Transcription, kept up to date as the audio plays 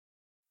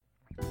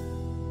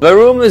The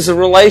room is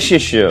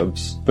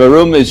relationships. The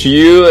room is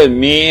you and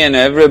me and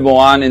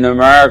everyone in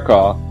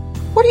America.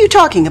 What are you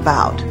talking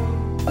about?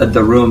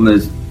 The room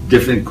is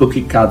different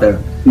cookie cutter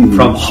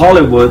from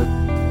Hollywood.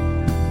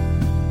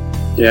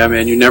 Yeah,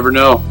 man, you never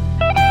know.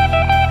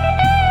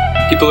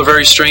 People are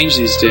very strange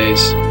these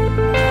days.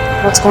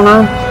 What's going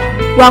on?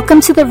 Welcome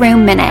to The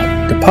Room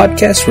Minute, The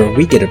podcast where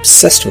we get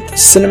obsessed with the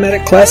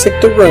cinematic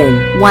classic The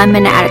Room. 1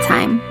 minute at a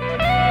time.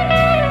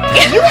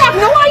 You have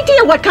no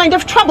idea what kind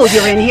of trouble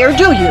you're in here,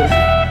 do you?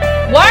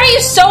 Why are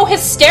you so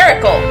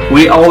hysterical?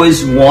 We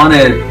always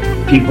wanted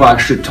people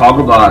actually talk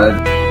about it.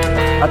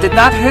 I did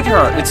not hit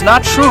her. It's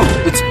not true.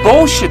 It's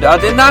bullshit. I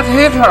did not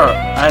hit her.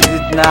 I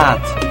did not.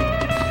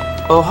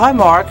 Oh, hi,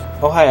 Mark.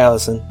 Oh, hi,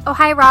 Allison. Oh,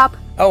 hi, Rob.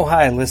 Oh,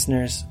 hi,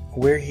 listeners.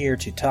 We're here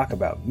to talk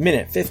about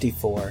Minute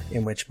 54,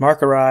 in which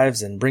Mark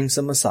arrives and brings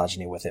some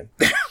misogyny with him.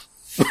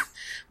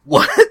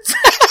 What?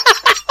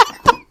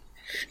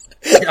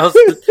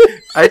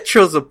 I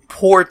chose a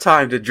poor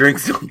time to drink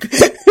something.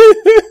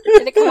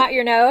 Did it come out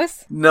your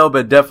nose? No,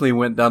 but definitely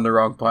went down the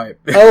wrong pipe.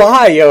 Oh,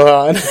 hi,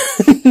 Johann.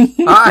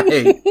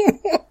 Hi.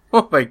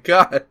 Oh my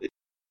god.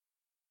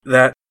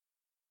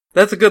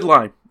 That's a good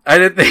line. I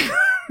didn't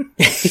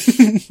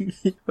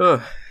think.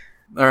 All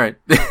right.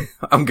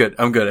 I'm good,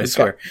 I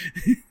swear.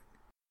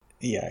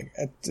 Yeah,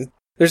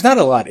 there's not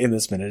a lot in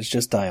this minute. It's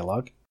just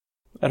dialogue.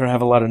 I don't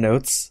have a lot of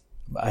notes.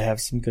 I have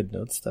some good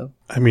notes, though.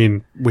 I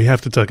mean, we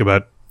have to talk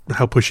about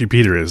how pushy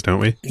Peter is, don't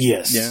we?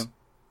 Yes. Yeah.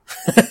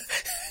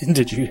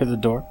 Did you hear the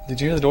door?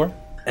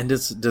 And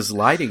this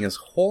lighting is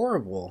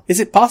horrible. Is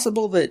it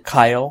possible that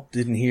Kyle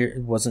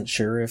wasn't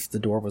sure if the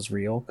door was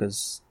real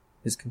because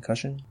his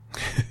concussion?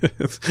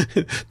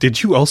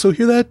 Did you also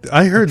hear that?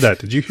 I heard that.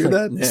 Did you hear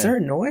that? Is there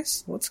a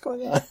noise? What's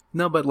going on?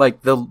 No, but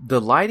like the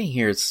lighting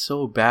here is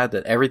so bad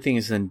that everything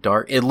is in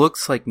dark. It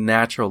looks like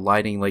natural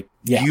lighting, like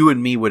you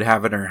and me would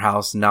have in our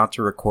house not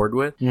to record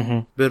with. Mm-hmm.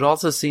 But it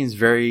also seems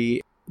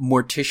very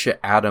Morticia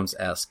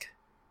Addams-esque.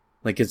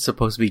 Like it's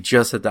supposed to be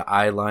just at the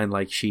eye line,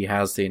 like she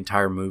has the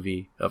entire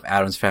movie of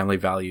Addams Family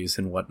Values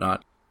and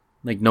whatnot.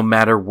 Like no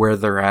matter where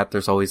they're at,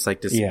 there's always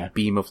like this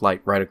beam of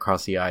light right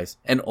across the eyes,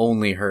 and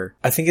only her.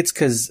 I think it's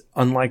because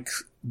I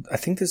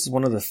think this is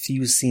one of the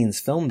few scenes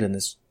filmed in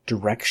this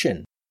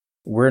direction.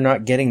 We're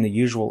not getting the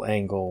usual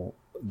angle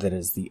that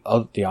is the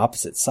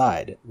opposite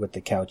side, with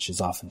the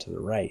couches off and to the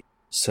right.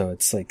 So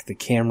it's like the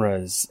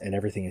cameras and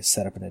everything is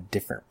set up in a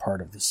different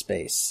part of the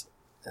space.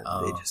 And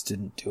they just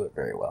didn't do it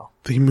very well.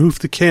 They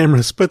moved the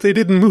cameras, but they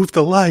didn't move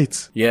the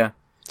lights. Yeah.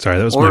 Sorry,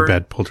 that was my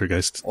bad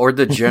poltergeist. Or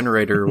the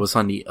generator was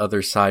on the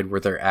other side where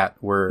they're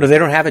at. No, they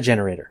don't have a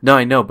generator. No,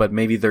 I know, but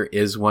maybe there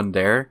is one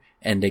there,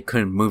 and they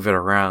couldn't move it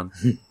around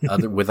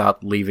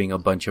without leaving a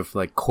bunch of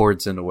like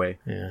cords in the way.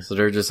 Yeah. So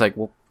they're just like,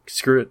 well,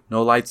 screw it,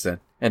 no lights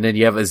then. And then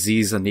you have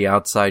Aziz on the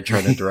outside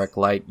trying to direct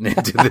light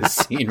into this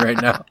scene right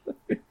now.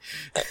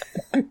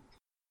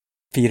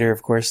 Peter,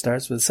 of course,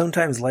 starts with,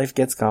 sometimes life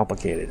gets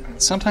complicated.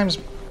 Sometimes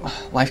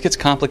life gets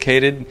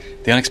complicated.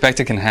 The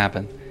unexpected can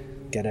happen.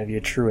 Gotta have your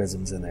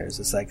truisms in there as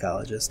a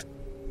psychologist.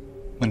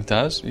 When it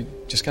does, you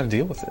just gotta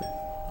deal with it.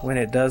 When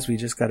it does, we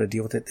just gotta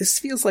deal with it. This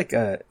feels like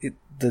the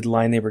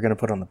line they were gonna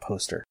put on the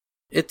poster.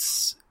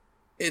 It's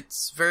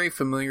very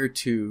familiar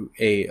to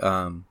a,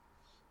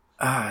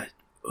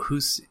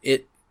 was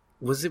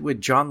it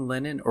with John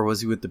Lennon or was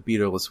he with the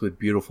Beatles with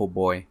Beautiful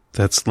Boy?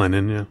 That's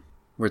Lennon, yeah.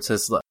 Where it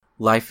says,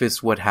 life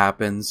is what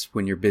happens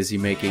when you're busy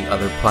making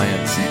other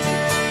plans.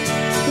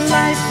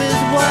 Life is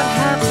what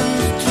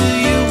happens to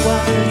you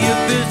while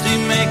you're busy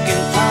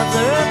making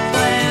other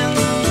plans.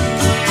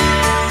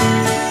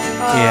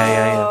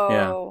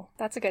 Yeah.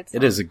 That's a good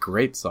song. It is a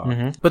great song.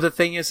 Mm-hmm. But the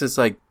thing is, it's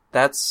like,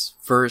 that's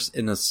verse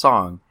in a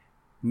song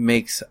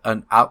makes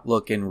an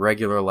outlook in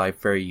regular life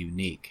very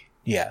unique.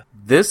 Yeah.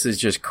 This is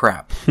just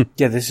crap.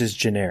 Yeah, this is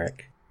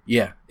generic.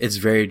 Yeah, it's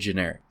very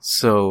generic.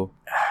 So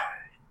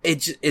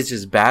it's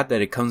just bad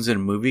that it comes in a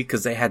movie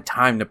because they had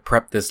time to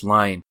prep this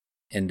line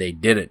and they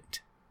didn't.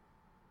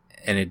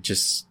 And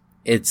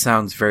it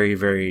sounds very,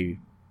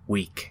 very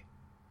weak.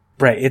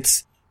 Right.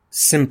 It's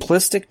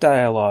simplistic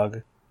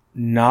dialogue,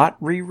 not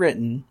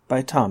rewritten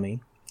by Tommy,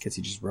 because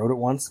he just wrote it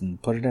once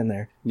and put it in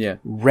there. Yeah.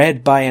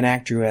 Read by an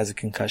actor who has a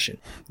concussion.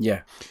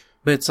 Yeah.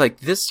 But it's like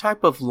this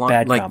type of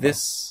line, like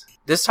this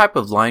type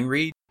of line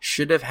read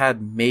should have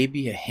had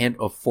maybe a hint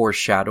of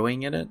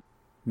foreshadowing in it.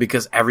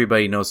 Because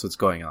everybody knows what's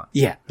going on.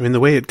 Yeah. I mean,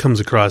 the way it comes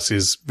across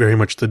is very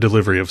much the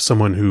delivery of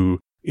someone who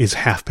is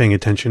half paying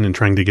attention and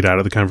trying to get out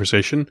of the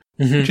conversation,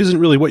 which isn't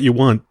really what you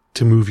want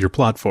to move your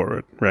plot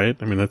forward, right?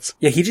 I mean, that's...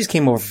 Yeah, he just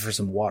came over for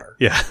some water.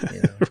 Yeah.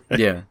 You know? Right.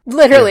 Yeah.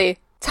 Literally. Yeah.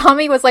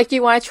 Tommy was like, do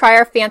you want to try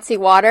our fancy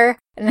water?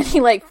 And then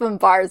he like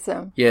bombards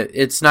him. Yeah,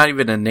 it's not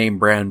even a name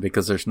brand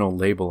because there's no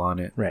label on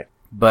it. Right.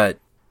 But,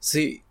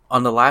 see,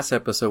 on the last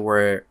episode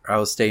where I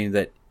was stating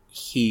that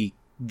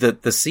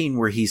the scene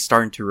where he's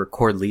starting to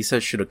record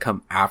Lisa should have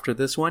come after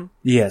this one.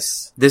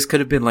 Yes. This could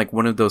have been like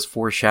one of those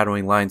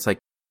foreshadowing lines, like,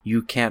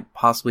 you can't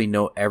possibly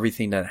know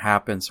everything that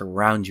happens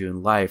around you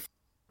in life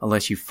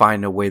unless you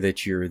find a way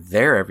that you're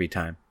there every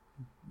time.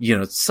 You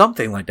know,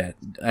 something like that.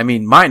 I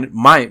mean,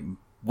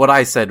 what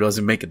I said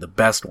doesn't make it the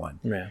best one.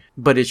 Yeah.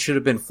 But it should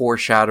have been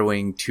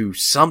foreshadowing to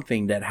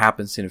something that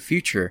happens in the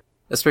future,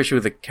 especially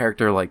with a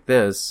character like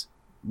this,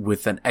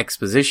 with an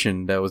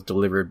exposition that was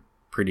delivered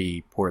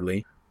pretty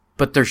poorly.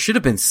 But there should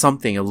have been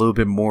something a little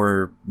bit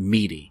more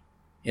meaty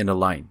in the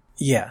line.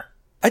 Yeah.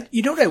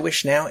 You know what I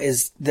wish now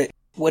is that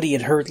what he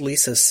had heard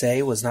Lisa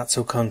say was not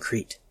so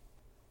concrete.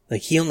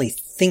 Like, he only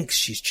thinks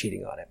she's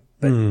cheating on him.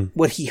 But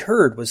what he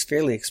heard was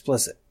fairly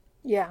explicit.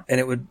 Yeah.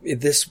 And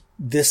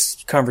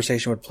this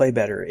conversation would play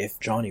better if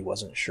Johnny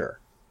wasn't sure.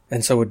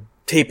 And so would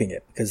taping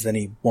it, because then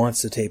he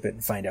wants to tape it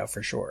and find out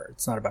for sure.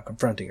 It's not about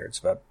confronting her, it's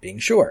about being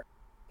sure.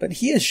 But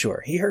he is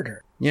sure. He heard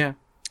her. Yeah.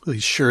 Well,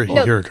 he's sure he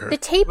heard her. The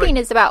taping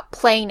is about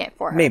playing it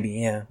for her. Maybe,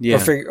 yeah.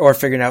 Yeah. Or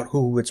figuring out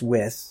who it's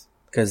with.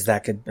 Because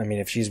that could, I mean,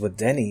 if she's with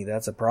Denny,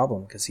 that's a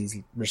problem, because he's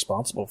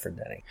responsible for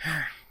Denny.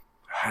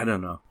 I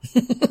don't know.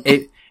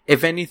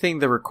 If anything,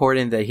 the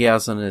recording that he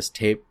has on his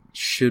tape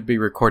should be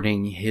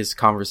recording his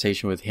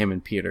conversation with him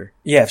and Peter.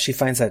 Yeah, if she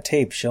finds that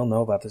tape, she'll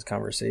know about this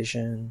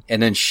conversation. And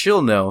then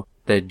she'll know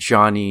that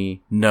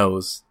Johnny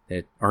knows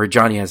that, or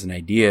Johnny has an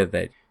idea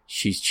that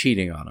she's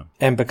cheating on him.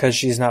 And because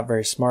she's not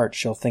very smart,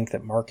 she'll think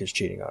that Mark is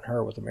cheating on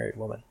her with a married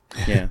woman.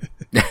 Yeah.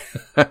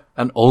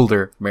 An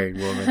older married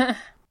woman.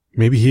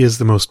 Maybe he is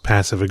the most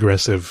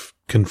passive-aggressive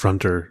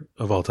confronter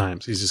of all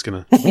times. He's just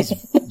gonna...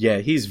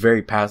 He's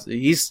very passive.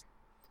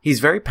 He's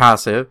very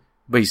passive,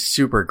 but he's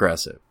super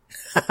aggressive.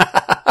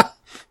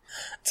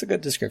 That's a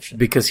good description.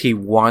 Because he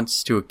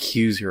wants to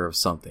accuse her of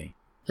something.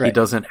 Right. He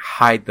doesn't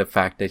hide the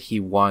fact that he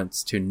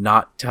wants to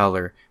not tell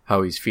her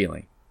how he's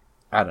feeling.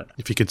 I don't know.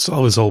 If he could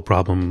solve his whole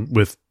problem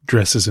with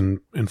dresses and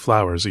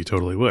flowers, he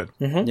totally would.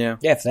 Mm-hmm. Yeah.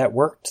 Yeah, if that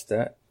worked,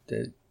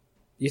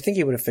 you think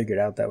he would have figured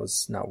out that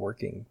was not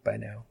working by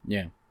now.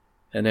 Yeah.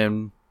 And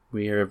then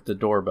we hear the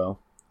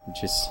doorbell,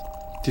 which is...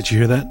 Did you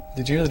hear that?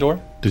 Did you hear the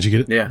door? Did you get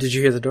it? Yeah. Did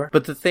you hear the door?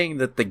 But the thing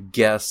that the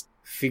guest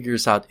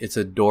figures out it's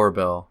a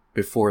doorbell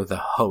before the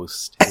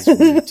host is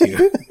weird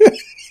too.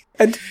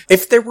 And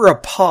if there were a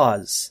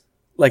pause,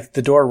 like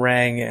the door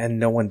rang and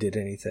no one did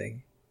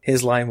anything,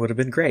 his line would have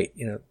been great.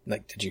 You know,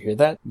 like, did you hear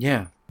that?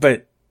 Yeah.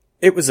 But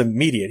it was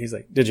immediate. He's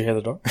like, did you hear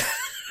the door?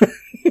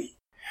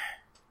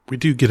 We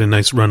do get a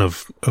nice run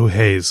of oh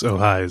heys, oh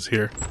highs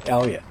here.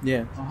 Oh, yeah.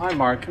 Yeah. Oh, hi,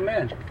 Mark. Come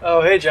in.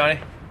 Oh, hey, Johnny.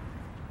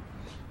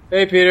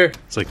 Hey, Peter.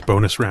 It's like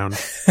bonus round.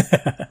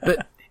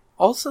 But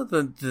also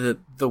the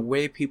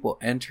way people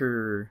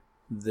enter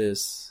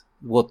this,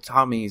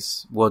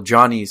 Johnny's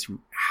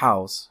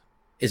house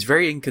is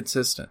very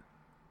inconsistent.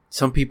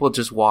 Some people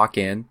just walk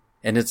in,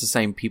 and it's the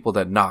same people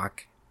that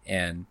knock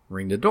and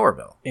ring the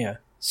doorbell. Yeah.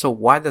 So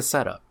why the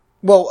setup?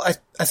 Well,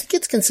 I think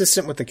it's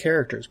consistent with the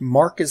characters.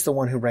 Mark is the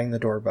one who rang the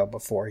doorbell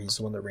before. He's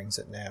the one that rings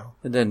it now.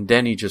 And then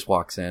Denny just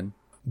walks in.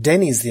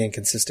 Denny's the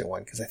inconsistent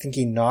one, because I think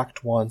he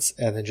knocked once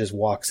and then just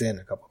walks in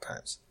a couple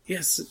times.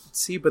 Yes,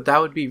 see, but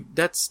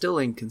that's still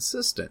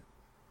inconsistent.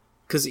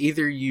 Because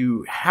either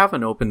you have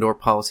an open door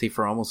policy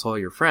for almost all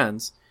your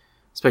friends,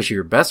 especially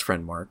your best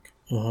friend, Mark,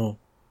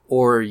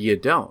 or you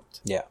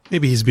don't. Yeah.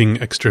 Maybe he's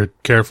being extra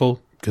careful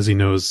because he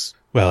knows,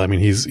 well, I mean,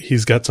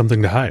 he's got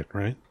something to hide,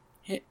 right?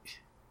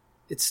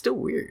 It's still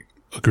weird.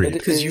 Agreed.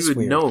 Because you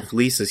would know if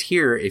Lisa's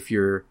here if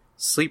you're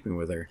sleeping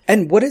with her.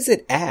 And what does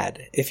it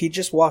add? If he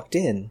just walked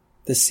in,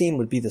 the scene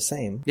would be the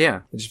same.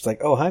 Yeah. It's just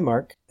like, oh, hi,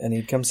 Mark. And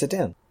he'd come sit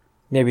down.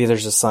 Maybe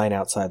there's a sign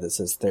outside that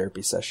says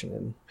therapy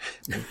session.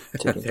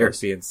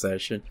 Therapy in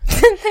session.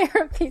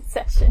 Therapy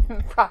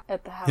session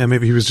at the house. Yeah,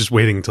 maybe he was just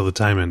waiting until the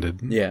time ended.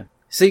 Yeah.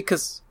 See,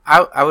 because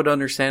I would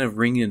understand if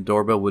ringing the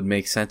doorbell would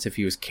make sense if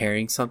he was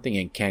carrying something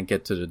and can't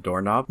get to the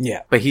doorknob.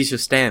 Yeah. But he's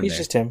just standing there.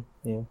 He's just him.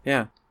 Yeah.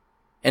 Yeah.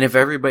 And if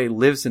everybody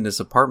lives in this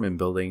apartment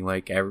building,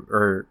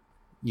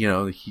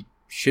 he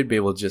should be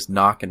able to just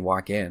knock and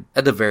walk in,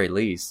 at the very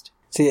least.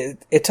 See,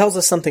 it tells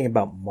us something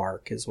about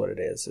Mark, is what it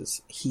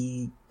is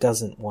he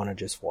doesn't want to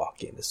just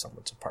walk into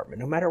someone's apartment,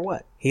 no matter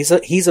what. He's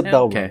a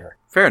bell ringer.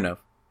 Fair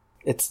enough.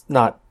 It's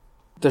not,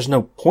 there's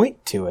no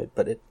point to it,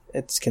 but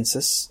it's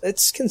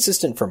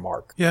consistent for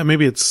Mark. Yeah,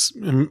 maybe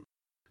I'm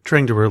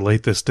trying to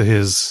relate this to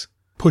his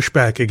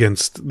pushback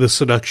against the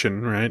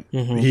seduction, right?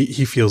 Mm-hmm.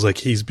 He feels like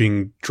he's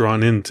being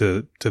drawn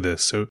into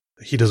this, so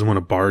he doesn't want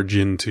to barge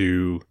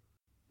into,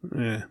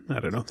 I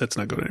don't know, that's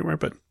not going anywhere,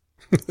 but...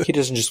 He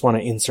doesn't just want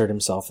to insert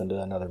himself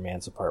into another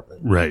man's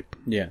apartment. Right.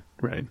 Yeah.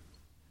 Right.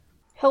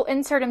 He'll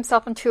insert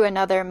himself into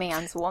another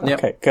man's woman. Yep.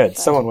 Okay, good.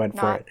 Someone went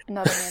for it.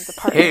 Another man's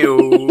apartment.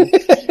 Hey-o.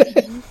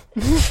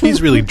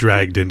 He's really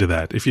dragged into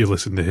that if you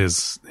listen to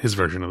his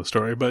version of the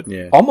story, but...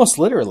 Yeah. Almost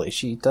literally.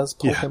 She does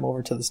pull him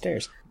over to the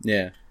stairs.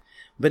 Yeah.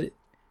 But,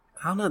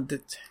 I don't know,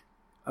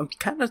 I'm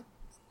kind of...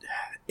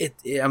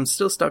 I'm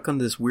still stuck on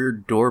this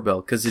weird doorbell,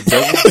 because it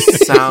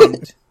doesn't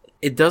sound...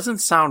 It doesn't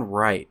sound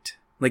right.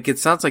 Like, it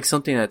sounds like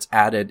something that's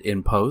added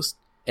in post,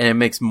 and it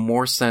makes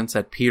more sense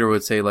that Peter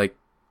would say, like,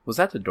 was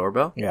that the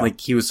doorbell? Yeah.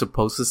 Like, he was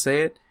supposed to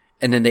say it,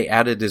 and then they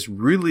added this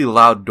really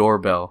loud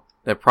doorbell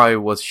that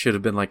probably should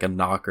have been like a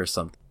knock or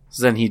something.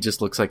 So then he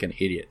just looks like an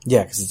idiot.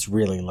 Yeah, because it's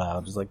really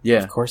loud. It's like,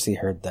 yeah. Of course he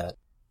heard that.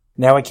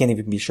 Now I can't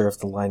even be sure if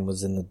the line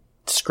was in the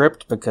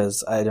script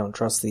because I don't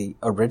trust the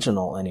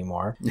original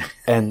anymore.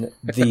 And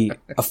the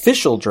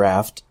official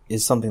draft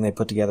is something they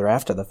put together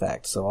after the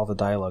fact, so all the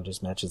dialogue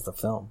just matches the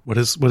film. What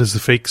does the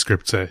fake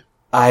script say?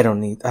 I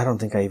don't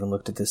think I even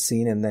looked at this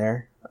scene in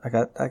there.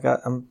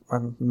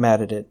 I'm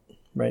mad at it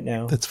right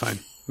now. That's fine.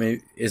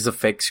 Maybe, is the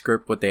fake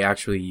script what they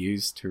actually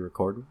used to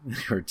record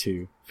or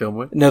to film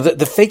with? No,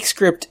 the fake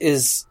script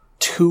is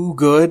too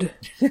good.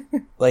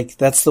 Like,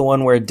 that's the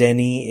one where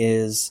Denny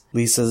is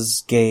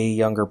Lisa's gay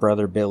younger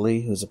brother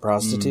Billy, who's a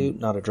prostitute,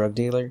 not a drug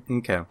dealer.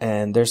 Okay.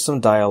 And there's some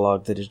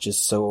dialogue that is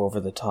just so over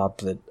the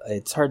top that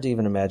it's hard to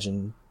even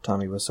imagine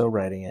Tommy Wiseau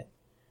writing it.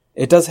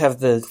 It does have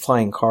the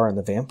flying car and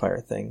the vampire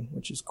thing,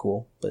 which is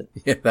cool, but...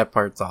 Yeah, that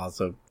part's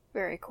awesome.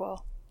 Very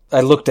cool. I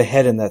looked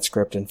ahead in that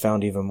script and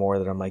found even more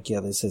that I'm like,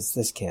 yeah, this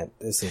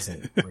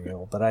isn't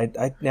real. But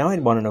I now I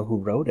want to know who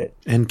wrote it.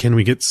 And can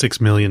we get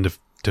 $6 million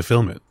to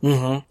film it?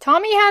 Mm-hmm.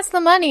 Tommy has the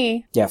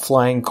money. Yeah,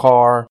 flying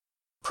car,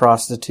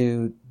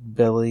 prostitute,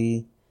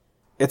 Billy.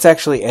 It's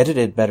actually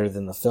edited better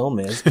than the film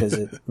is because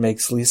it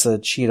makes Lisa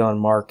cheat on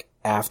Mark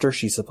after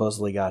she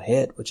supposedly got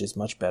hit, which is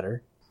much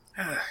better.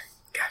 God,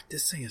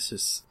 this thing is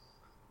just...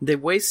 They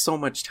waste so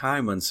much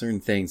time on certain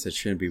things that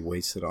shouldn't be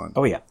wasted on.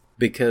 Oh, yeah.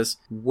 Because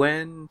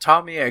when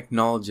Tommy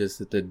acknowledges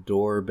that the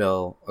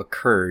doorbell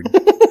occurred,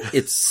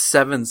 it's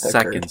 7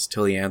 seconds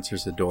till he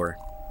answers the door.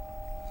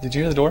 Did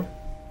you hear the door?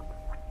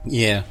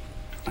 Yeah.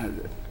 I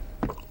did.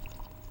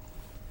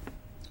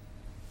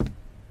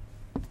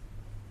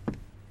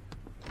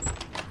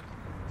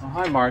 Oh,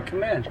 hi, Mark.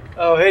 Come in.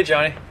 Oh, hey,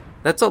 Johnny.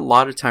 That's a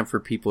lot of time for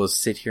people to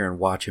sit here and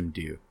watch him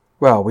do.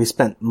 Well, we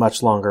spent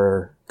much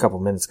longer a couple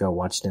minutes ago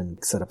watching him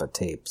set up a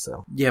tape,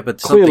 so... Yeah, but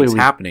something's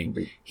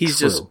happening. He's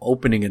just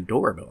opening a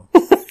doorbell.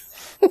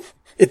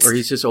 Or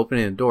he's just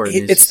opening a door.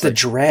 And it's the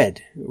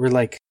dread. We're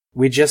like,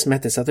 we just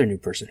met this other new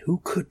person.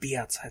 Who could be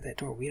outside that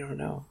door? We don't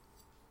know.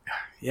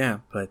 Yeah,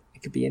 but...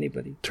 It could be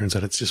anybody. Turns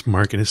out it's just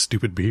Mark and his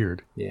stupid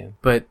beard. Yeah.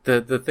 But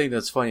the thing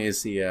that's funny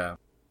is the,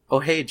 oh,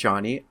 hey,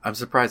 Johnny, I'm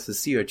surprised to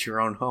see you at your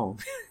own home.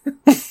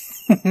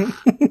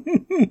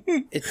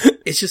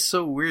 It's just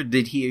so weird.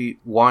 Did he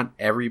want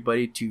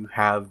everybody to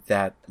have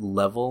that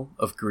level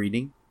of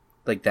greeting?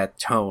 Like that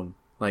tone?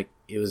 Like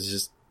it was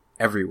just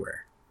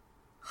everywhere.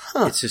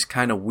 Huh. It's just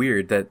kind of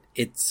weird that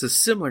it's a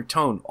similar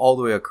tone all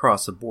the way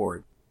across the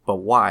board. But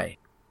why?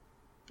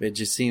 It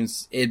just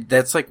seems...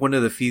 that's like one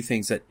of the few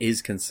things that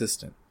is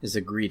consistent, is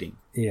a greeting.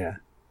 Yeah.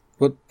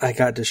 Well, I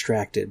got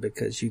distracted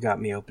because you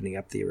got me opening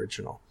up the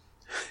original.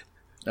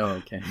 Oh,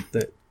 okay.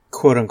 The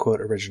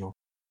quote-unquote original.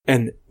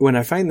 And when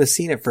I find the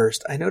scene at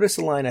first, I noticed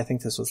a line, I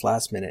think this was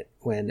last minute,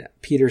 when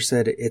Peter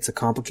said it's a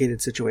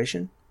complicated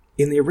situation.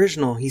 In the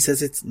original, he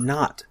says it's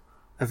not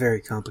a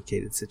very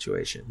complicated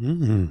situation.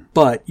 Mm-hmm.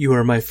 But you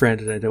are my friend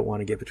and I don't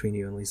want to get between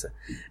you and Lisa.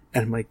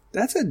 And I'm like,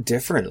 that's a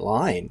different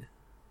line.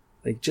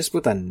 Like, just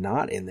with a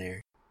not in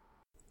there.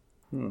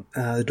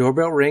 The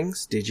doorbell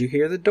rings. Did you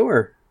hear the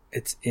door?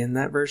 It's in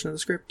that version of the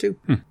script, too.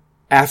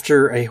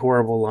 After a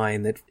horrible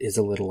line that is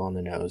a little on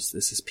the nose,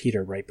 this is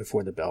Peter right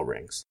before the bell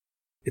rings.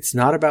 It's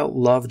not about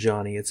love,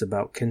 Johnny. It's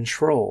about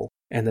control.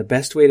 And the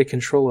best way to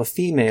control a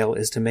female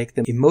is to make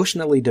them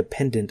emotionally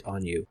dependent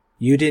on you.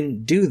 You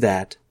didn't do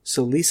that,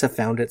 so Lisa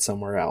found it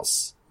somewhere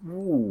else.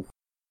 Ooh.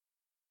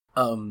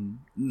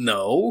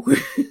 No.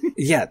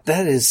 Yeah,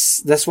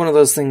 that's one of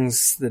those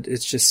things that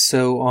it's just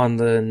so on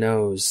the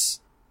nose.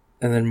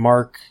 And then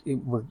Mark,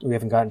 we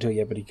haven't gotten to it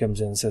yet, but he comes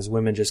in and says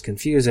women just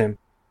confuse him.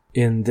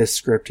 In this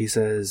script, he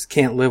says,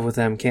 can't live with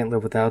them, can't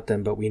live without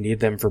them, but we need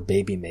them for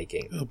baby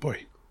making. Oh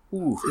boy.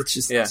 Ooh. It's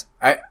just... Yeah.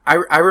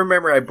 I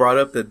remember I brought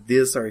up that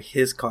these are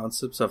his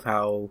concepts of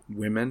how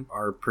women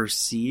are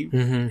perceived,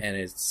 and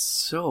it's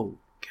so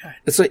good.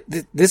 It's like,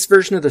 this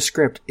version of the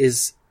script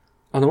is,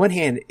 on the one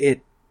hand,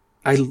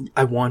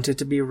 I want it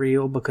to be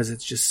real because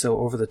it's just so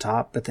over the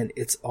top, but then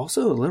it's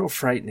also a little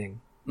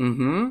frightening.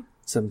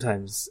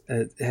 Sometimes.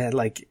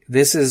 Like,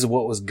 this is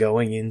what was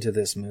going into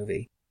this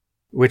movie.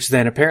 Which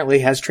then apparently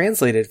has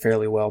translated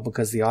fairly well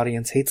because the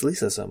audience hates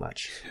Lisa so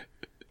much.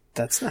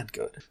 That's not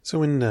good. So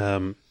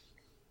when,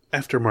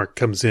 after Mark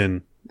comes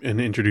in and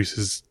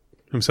introduces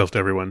himself to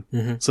everyone,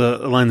 it's a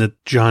line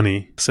that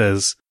Johnny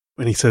says,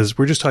 and he says,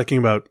 we're just talking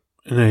about,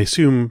 and I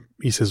assume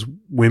he says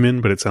women,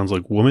 but it sounds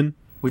like woman.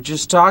 We're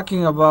just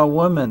talking about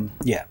women.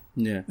 Yeah.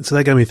 Yeah. And so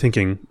that got me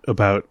thinking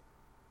about,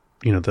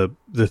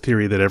 the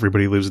theory that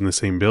everybody lives in the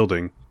same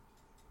building.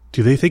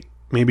 Do they think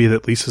maybe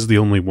that Lisa's the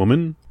only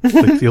woman?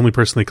 Like the only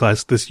person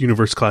this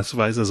universe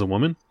classifies as a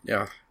woman?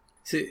 Yeah.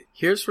 See,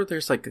 here's where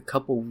there's like a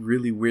couple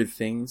really weird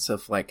things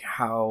of like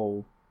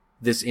how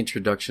this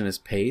introduction is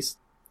paced.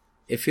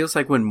 It feels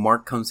like when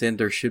Mark comes in,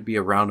 there should be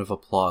a round of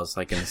applause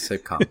like in a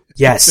sitcom.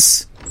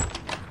 Yes.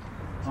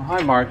 Oh,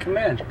 hi, Mark. Come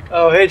in.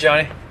 Oh, hey,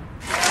 Johnny.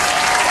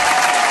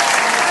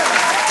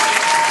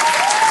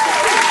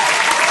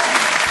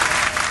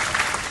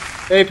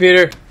 Hey,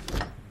 Peter.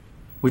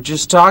 We're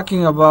just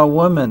talking about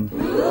women.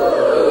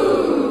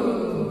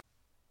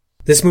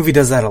 This movie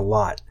does that a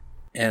lot.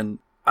 And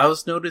I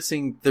was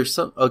noticing there's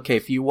some... Okay,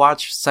 if you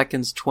watch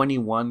seconds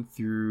 21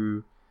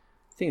 through,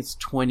 I think it's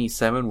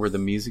 27 where the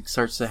music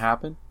starts to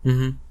happen.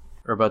 Mm-hmm.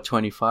 Or about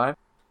 25.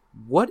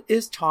 What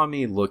is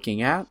Tommy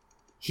looking at?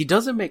 He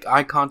doesn't make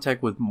eye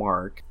contact with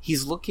Mark.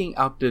 He's looking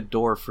out the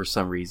door for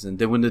some reason.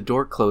 Then when the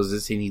door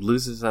closes and he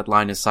loses that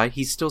line of sight,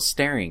 he's still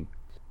staring.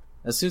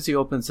 As soon as he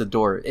opens the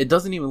door, it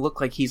doesn't even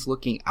look like he's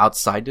looking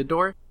outside the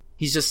door.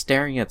 He's just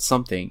staring at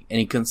something, and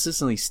he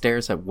consistently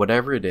stares at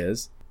whatever it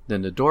is.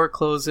 Then the door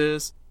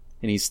closes,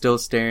 and he's still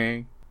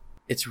staring.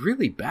 It's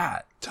really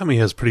bad. Tommy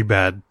has pretty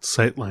bad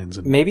sight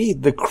lines. Maybe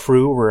the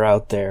crew were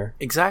out there.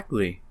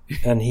 Exactly.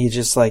 And he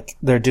just like,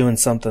 they're doing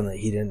something that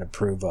he didn't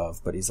approve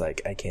of, but he's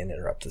like, I can't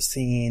interrupt the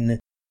scene,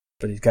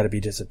 but he's got to be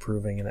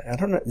disapproving. And I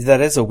don't know,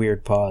 that is a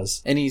weird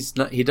pause. And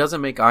he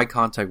doesn't make eye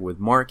contact with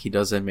Mark. He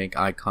doesn't make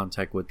eye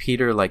contact with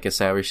Peter, like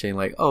establishing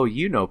like, oh,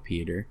 you know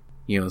Peter,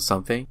 you know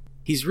something.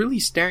 He's really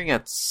staring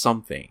at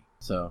something.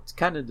 So it's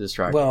kind of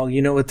distracting. Well,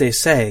 you know what they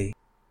say,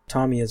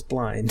 Tommy is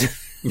blind.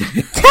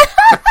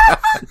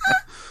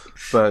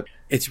 But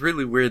it's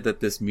really weird that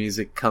this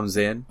music comes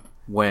in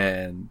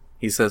when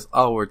he says,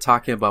 oh, we're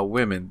talking about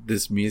women.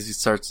 This music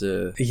starts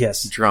to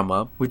drum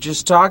up. We're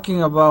just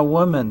talking about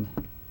women.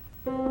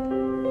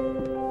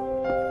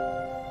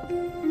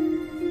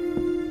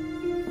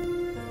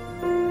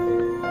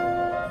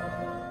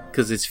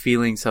 Because it's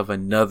feelings of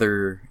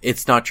another...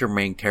 It's not your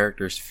main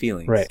character's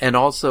feelings. Right. And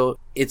also,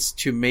 it's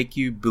to make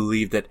you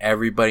believe that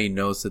everybody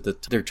knows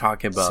that they're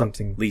talking about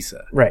something.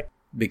 Lisa. Right.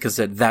 Because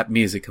that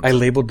music comes I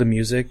labeled the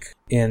music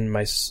in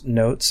my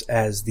notes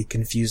as the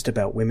Confused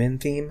About Women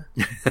theme.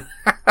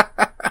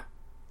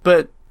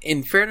 But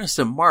in fairness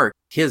to Mark,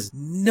 he has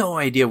no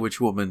idea which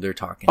woman they're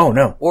talking about. Oh,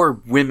 no.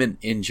 Or women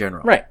in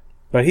general. Right.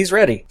 But he's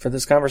ready for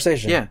this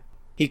conversation. Yeah.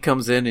 He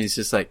comes in and he's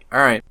just like, all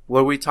right,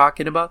 what are we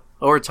talking about?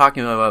 Oh, we're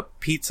talking about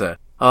pizza.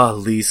 Oh,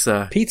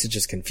 Lisa. Pizza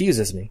just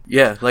confuses me.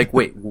 Yeah. Like,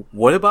 wait,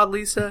 what about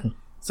Lisa?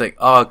 It's like,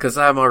 oh, because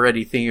I'm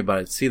already thinking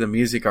about it. See, the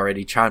music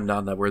already chimed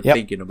on that we're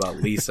thinking about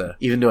Lisa,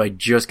 even though I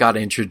just got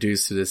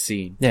introduced to the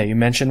scene. Yeah, you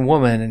mentioned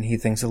woman and he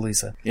thinks of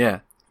Lisa. Yeah.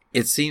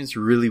 It seems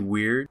really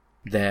weird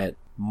that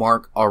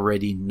Mark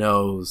already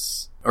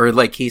knows, or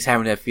like he's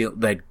having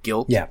that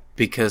guilt. Yeah.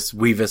 Because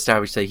we've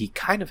established that he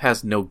kind of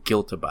has no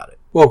guilt about it.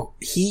 Well,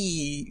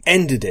 he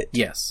ended it.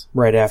 Yes.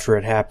 Right after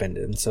it happened.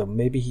 And so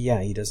maybe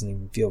he doesn't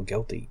even feel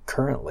guilty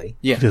currently.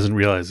 Yeah. He doesn't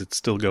realize it's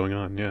still going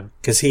on, yeah.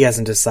 Because he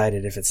hasn't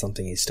decided if it's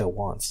something he still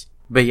wants.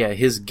 But yeah,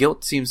 his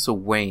guilt seems to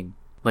wane,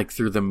 like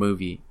through the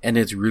movie. And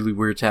it's really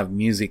weird to have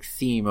music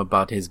theme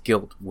about his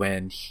guilt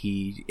when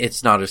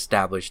it's not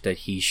established that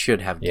he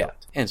should have guilt.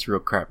 Yeah. And it's real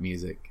crap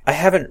music. I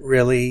haven't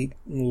really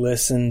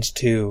listened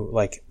to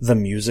like the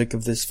music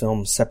of this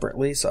film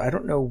separately, so I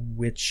don't know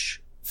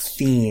which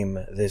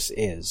theme this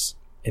is.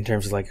 In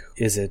terms of like,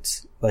 is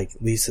it like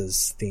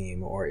Lisa's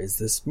theme, or is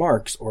this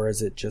Mark's, or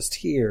is it just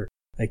here?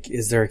 Like,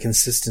 is there a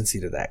consistency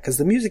to that? Because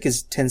the music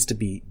tends to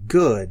be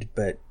good,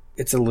 but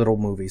it's a little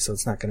movie, so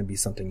it's not going to be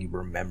something you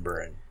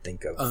remember and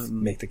think of,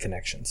 make the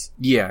connections.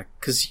 Yeah,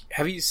 because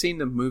have you seen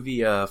the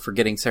movie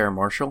Forgetting Sarah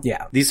Marshall?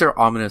 Yeah. These are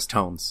ominous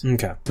tones.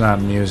 Okay. It's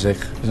not music.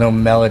 There's no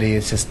melody.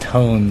 It's just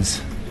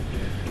tones.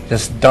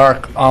 Just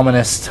dark,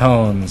 ominous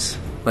tones.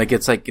 Like,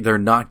 it's like, they're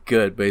not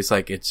good, but it's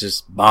like, it's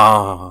just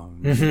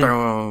bomb,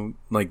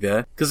 like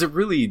that. Because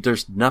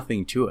there's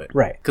nothing to it.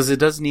 Right. Because it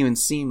doesn't even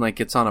seem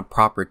like it's on a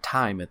proper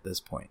time at this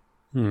point.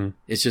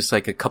 It's just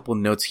like a couple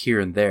notes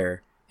here and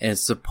there. And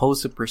it's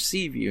supposed to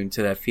perceive you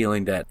into that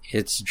feeling that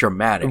it's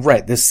dramatic.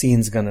 Right. This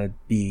scene's gonna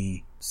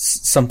be,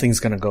 something's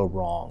gonna go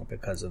wrong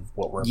because of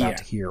what we're about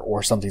to hear,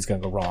 or something's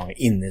gonna go wrong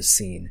in this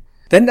scene.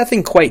 Then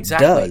nothing quite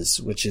does,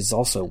 which is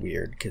also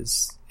weird,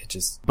 because it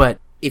just... But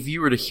if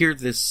you were to hear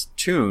this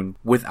tune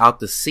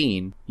without the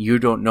scene, you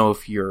don't know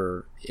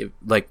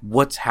like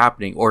what's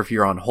happening, or if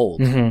you're on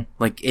hold.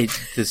 Like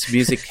this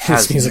music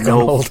has on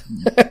hold.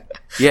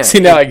 Yeah. See,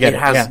 now I get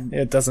it.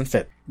 It doesn't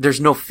fit. There's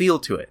no feel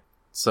to it.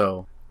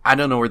 So I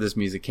don't know where this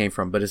music came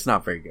from, but it's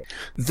not very good.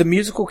 The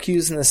musical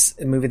cues in this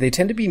movie, they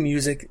tend to be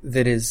music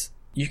that is,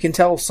 you can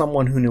tell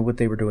someone who knew what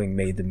they were doing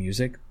made the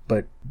music,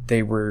 but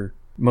they were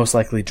most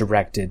likely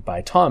directed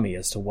by Tommy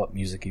as to what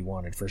music he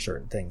wanted for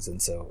certain things,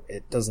 and so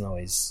it doesn't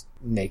always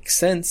make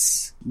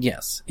sense.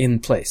 Yes. In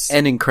place.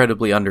 And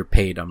incredibly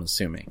underpaid, I'm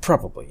assuming.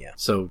 Probably, yeah.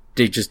 So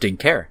they just didn't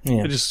care.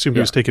 I just assumed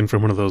it was taken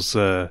from one of those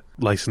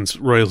licensed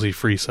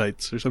royalty-free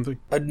sites or something.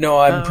 No,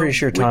 I'm pretty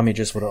sure Tommy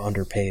just would have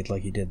underpaid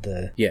like he did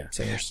the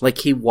singers. Like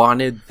he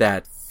wanted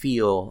that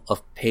feel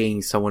of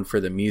paying someone for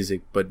the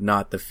music, but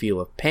not the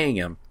feel of paying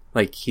him.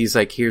 Like, he's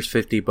like, here's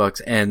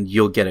 $50 and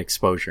you'll get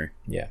exposure.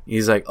 Yeah.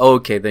 He's like, oh,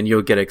 okay, then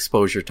you'll get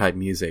exposure type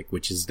music,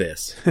 which is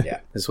this.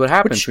 Yeah. That's what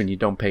happens when you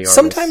don't pay artists.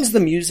 Sometimes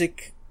the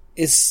music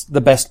is the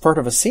best part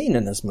of a scene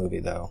in this movie,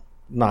 though.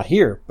 Not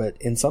here, but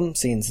in some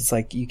scenes, it's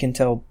like, you can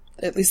tell,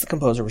 at least the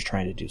composer was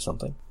trying to do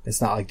something.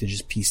 It's not like they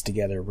just pieced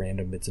together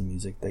random bits of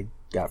music they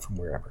got from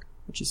wherever,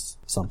 which is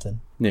something.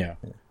 Yeah.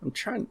 I'm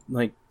trying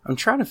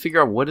to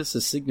figure out what is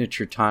the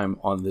signature time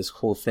on this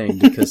whole thing,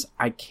 because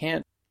I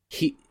can't,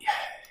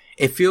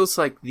 it feels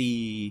like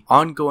the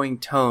ongoing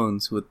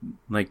tones with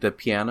like the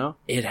piano,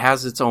 it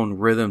has its own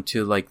rhythm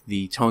to like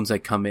the tones that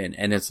come in,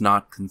 and it's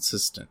not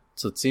consistent.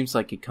 So it seems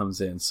like it comes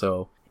in.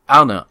 So I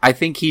don't know. I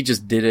think he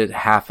just did it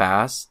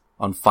half-assed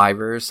on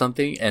Fiverr or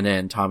something, and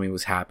then Tommy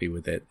was happy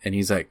with it. And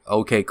he's like,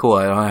 okay, cool,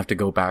 I don't have to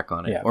go back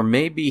on it. Yeah. Or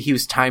maybe he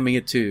was timing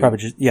it to... Probably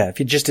just, if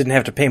you just didn't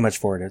have to pay much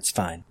for it, it's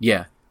fine.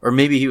 Yeah. Or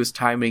maybe he was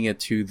timing it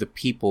to the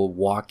people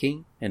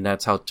walking, and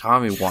that's how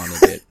Tommy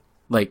wanted it.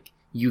 Like,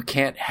 you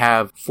can't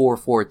have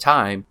 4/4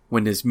 time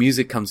when this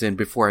music comes in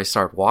before I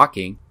start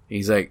walking. And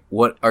he's like,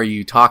 what are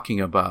you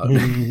talking about?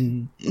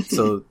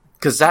 So,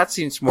 because that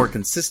seems more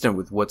consistent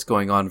with what's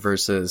going on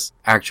versus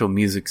actual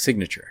music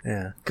signature.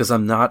 Yeah. Because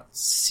I'm not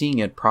seeing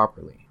it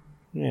properly.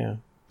 Yeah.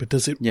 But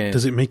does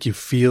it make you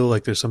feel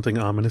like there's something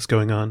ominous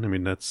going on? I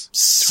mean, that's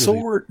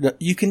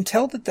you can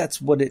tell that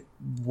that's what it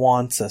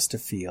wants us to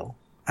feel.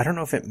 I don't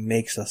know if it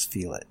makes us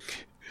feel it,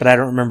 but I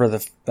don't remember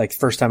the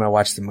first time I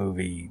watched the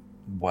movie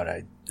what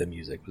the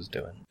music was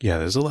doing. Yeah,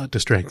 there's a lot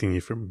distracting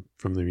you from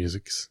the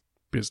music's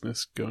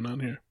business going on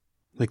here,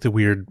 like the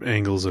weird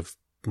angles of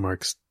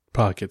Mark's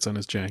pockets on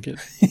his jacket.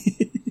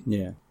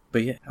 Yeah.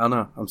 But yeah, I don't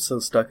know. I'm so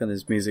stuck on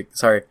his music.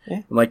 Sorry.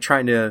 Yeah. I'm like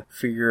trying to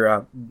figure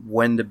out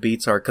when the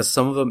beats are, because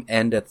some of them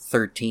end at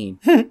 13.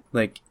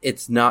 Like,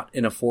 it's not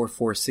in a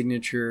 4/4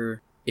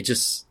 signature. It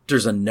just,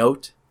 there's a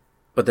note,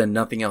 but then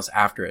nothing else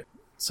after it.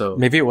 So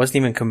maybe it wasn't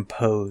even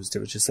composed. It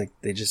was just like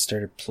they just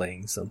started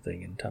playing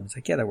something, and Tom's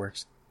like, yeah, that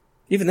works.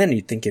 Even then,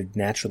 you'd think it'd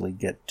naturally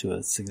get to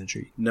a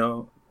signature.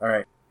 No. All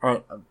right.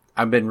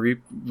 I've been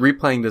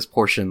replaying this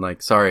portion,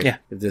 like, sorry if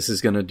this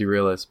is going to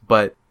derail us,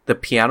 but the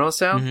piano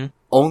sound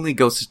only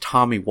goes to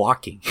Tommy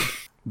walking.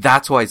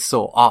 That's why it's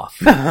so off.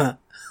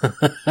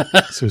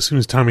 So as soon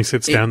as Tommy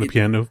sits down, the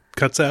piano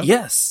cuts out?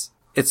 Yes.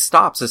 It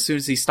stops as soon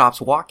as he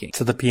stops walking.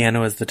 So the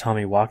piano is the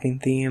Tommy walking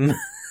theme?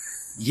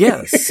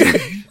 Yes.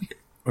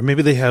 Or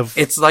maybe they have...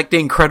 It's like the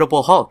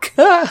Incredible Hulk.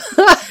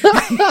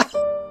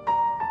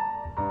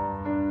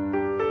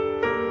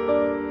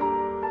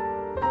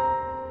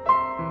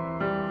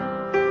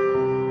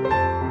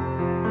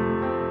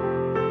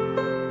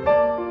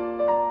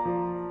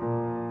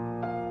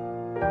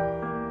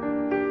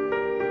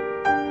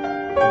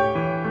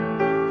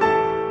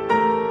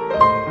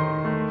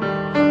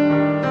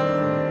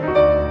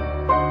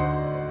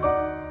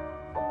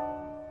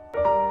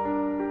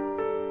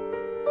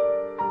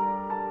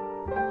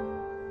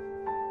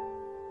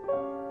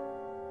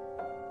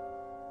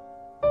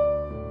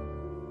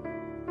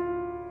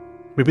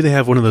 Maybe they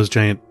have one of those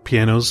giant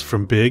pianos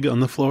from Big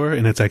on the floor,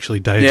 and it's actually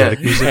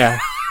diegetic music. Yeah,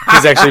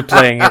 he's actually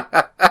playing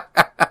it.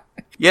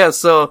 Yeah,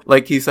 so,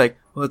 like, he's like,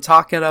 we're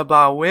talking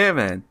about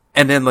women.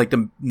 And then, like,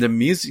 the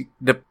music,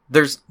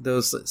 there's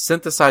those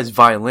synthesized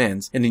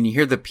violins, and then you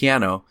hear the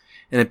piano,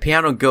 and the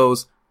piano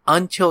goes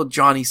until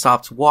Johnny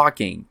stops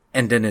walking,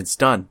 and then it's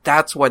done.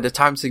 That's why the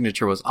time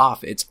signature was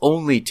off. It's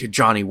only to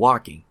Johnny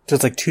walking. So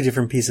it's like two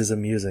different pieces of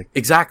music.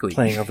 Exactly.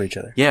 Playing over each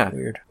other. Yeah.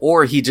 Weird.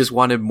 Or he just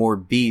wanted more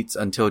beats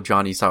until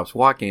Johnny stops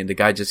walking, and the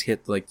guy just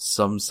hit, like,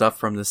 some stuff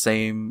from the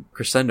same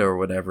crescendo or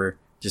whatever,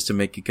 just to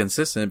make it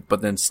consistent,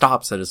 but then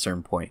stops at a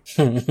certain point.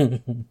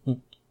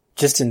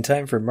 Just in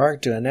time for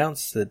Mark to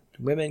announce that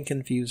women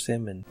confuse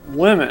him and...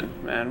 Women,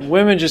 man.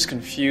 Women just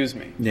confuse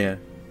me. Yeah.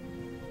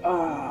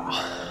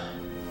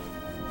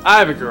 I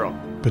have a girl.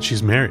 But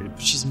she's married.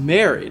 She's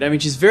married. I mean,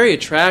 she's very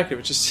attractive.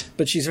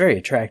 But she's very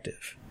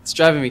attractive. It's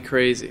driving me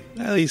crazy.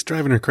 Well, he's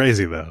driving her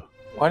crazy, though.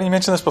 Why didn't you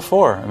mention this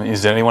before? I mean,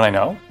 is there anyone I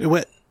know?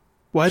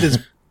 Why does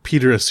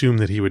Peter assume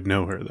that he would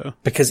know her, though?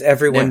 Because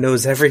everyone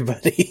knows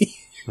everybody.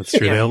 That's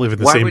true. They all live in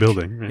the same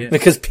building. Right? Yeah.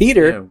 Because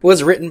Peter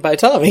was written by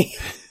Tommy.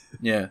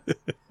 Yeah.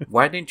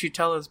 Why didn't you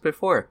tell us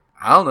before?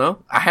 I don't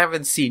know. I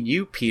haven't seen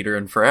you, Peter,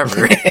 in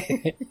forever.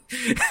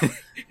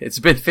 It's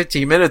been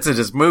 15 minutes of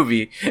this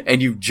movie,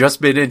 and you've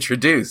just been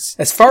introduced.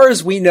 As far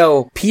as we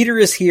know, Peter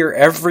is here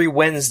every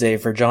Wednesday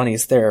for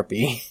Johnny's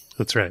therapy.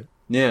 That's right.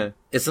 Yeah.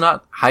 It's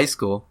not high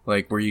school,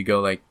 like, where you go,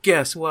 like,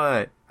 guess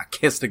what? I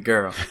kissed a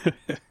girl.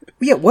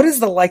 Yeah, what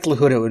is the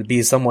likelihood it would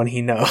be someone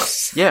he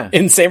knows? Yeah.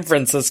 In San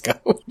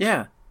Francisco.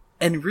 Yeah.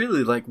 And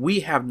really, like,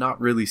 we have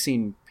not really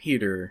seen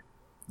Peter,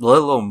 let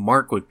alone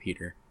Mark with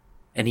Peter.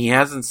 And he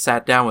hasn't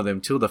sat down with him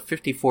till the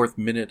 54th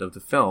minute of the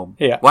film.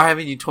 Yeah. Why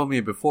haven't you told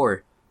me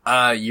before?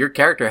 Your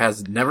character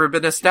has never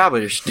been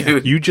established,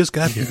 dude. You just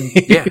got here.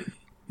 Yeah.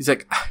 He's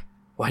like,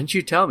 why didn't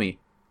you tell me?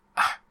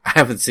 I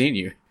haven't seen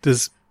you.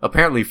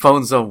 Apparently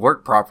phones don't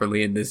work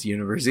properly in this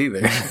universe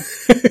either.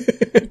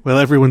 Well,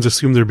 everyone's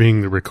assumed they're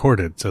being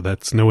recorded, so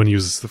no one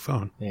uses the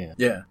phone. Yeah.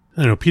 Yeah.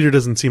 I don't know, Peter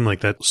doesn't seem like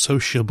that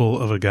sociable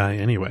of a guy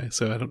anyway,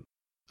 so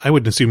I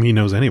wouldn't assume he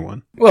knows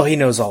anyone. Well, he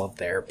knows all of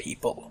their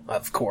people,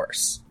 of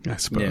course. I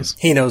suppose.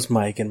 Yeah. He knows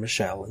Mike and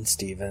Michelle and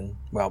Steven.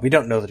 Well, we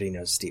don't know that he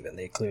knows Steven.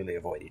 They clearly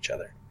avoid each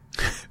other.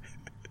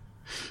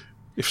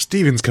 If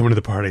Steven's coming to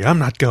the party, I'm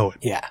not going.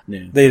 Yeah.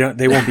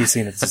 They won't be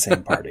seen at the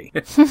same party.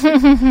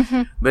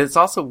 But it's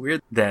also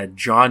weird that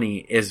Johnny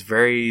is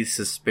very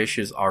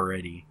suspicious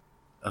already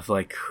of,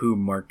 like, who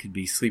Mark could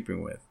be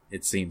sleeping with,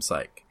 it seems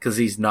like. Because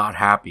he's not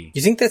happy.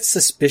 You think that's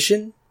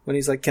suspicion? When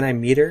he's like, can I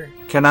meet her?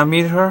 Can I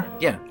meet her?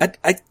 Yeah.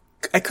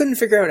 I couldn't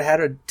figure out how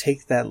to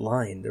take that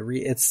line.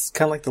 It's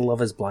kind of like the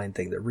Love is Blind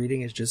thing. The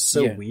reading is just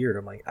so weird.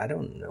 I'm like, I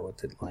don't know what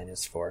the line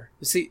is for.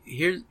 See,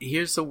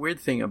 here's the weird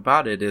thing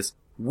about it is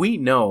we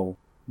know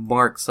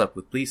Mark slept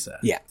with Lisa.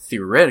 Yeah.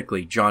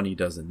 Theoretically, Johnny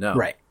doesn't know.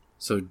 Right.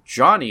 So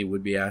Johnny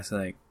would be asking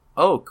like,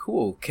 oh,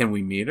 cool, can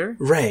we meet her?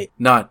 Right.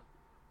 Not,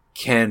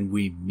 can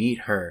we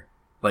meet her?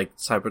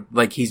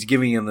 Like he's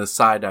giving him the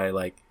side eye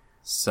like,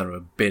 son of a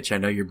bitch, I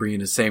know you're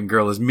bringing the same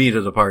girl as me to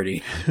the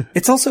party.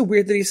 It's also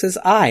weird that he says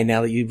I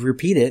now that you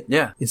repeat it.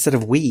 Yeah. Instead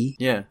of we.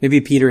 Yeah.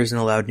 Maybe Peter isn't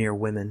allowed near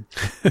women.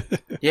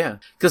 Yeah.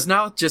 Because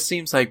now it just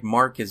seems like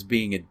Mark is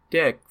being a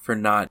dick for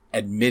not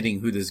admitting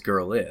who this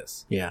girl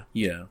is. Yeah.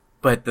 You know.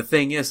 But the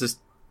thing is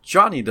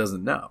Johnny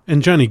doesn't know.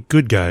 And Johnny,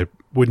 good guy,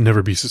 would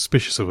never be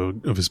suspicious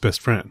of his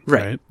best friend.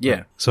 Right.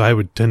 Yeah. So I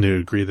would tend to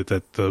agree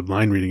that the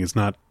line reading is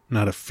not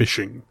a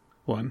fishing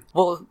one.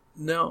 Well,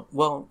 no.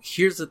 Well,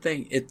 here's the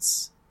thing.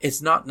 It's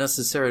not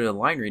necessarily a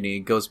line reading.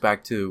 It goes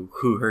back to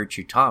who hurt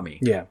you, Tommy.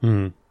 Yeah.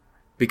 Mm-hmm.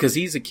 Because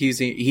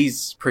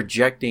he's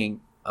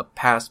projecting a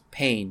past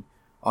pain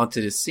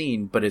onto the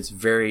scene, but it's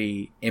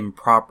very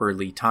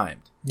improperly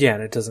timed. Yeah,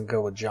 and it doesn't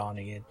go with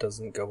Johnny. It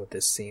doesn't go with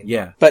this scene.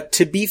 Yeah. But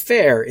to be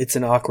fair, it's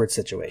an awkward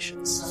situation.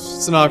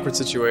 It's an awkward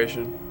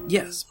situation.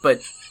 Yes,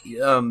 but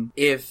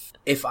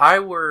if I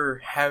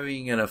were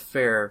having an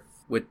affair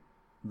with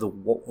the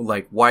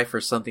wife or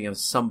something of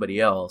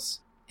somebody else,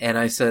 and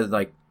I said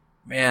like,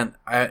 man,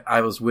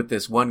 I was with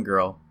this one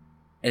girl,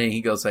 and then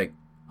he goes like,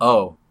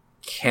 oh,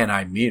 can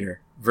I meet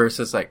her?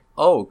 Versus like,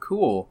 oh,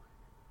 cool.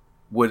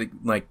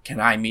 Can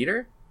I meet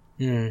her?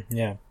 Yeah.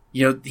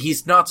 You know,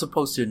 he's not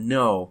supposed to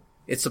know.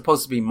 It's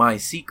supposed to be my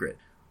secret.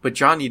 But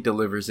Johnny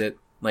delivers it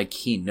like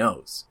he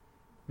knows.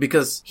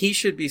 Because he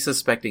should be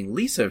suspecting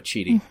Lisa of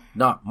cheating,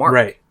 not Mark.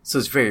 Right. So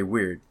it's very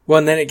weird. Well,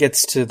 and then it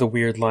gets to the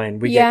weird line.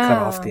 We get cut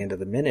off at the end of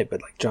the minute,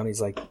 but like Johnny's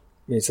like,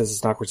 he says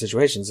it's an awkward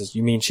situation. He says,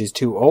 you mean she's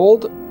too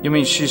old? You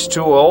mean she's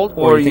too old?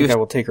 Or you think I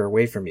will take her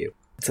away from you?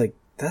 It's like,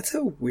 that's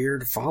a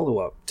weird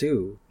follow-up,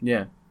 too.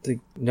 Yeah. It's like,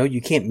 no,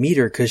 you can't meet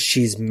her because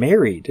she's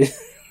married.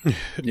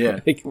 Yeah.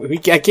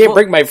 I can't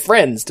bring my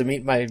friends to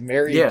meet my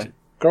married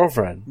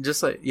girlfriend.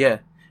 Just like, yeah.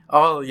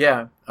 Oh,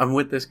 yeah. I'm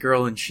with this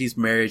girl and she's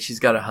married. She's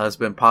got a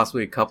husband,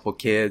 possibly a couple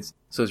kids.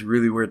 So it's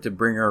really weird to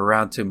bring her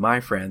around to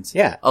my friends.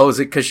 Yeah. Oh, is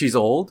it because she's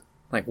old?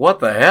 Like, what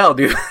the hell,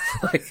 dude?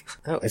 Like,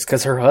 no, it's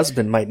because her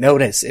husband might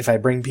notice if I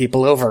bring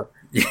people over.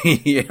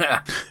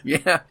 Yeah.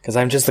 Because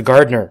I'm just the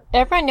gardener.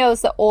 Everyone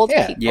knows the old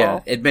people.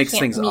 Yeah, it makes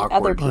can't things meet awkward.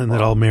 other people. And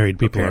that all married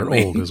people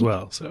Apparently. are old as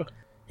well, so.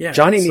 Yeah.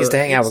 Johnny needs to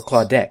hang out with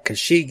Claudette because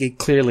she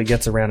clearly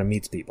gets around and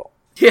meets people.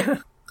 Yeah.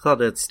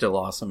 Claudette's still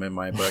awesome in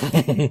my book.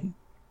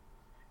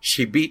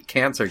 She beat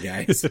cancer,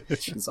 guys.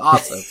 She's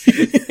awesome.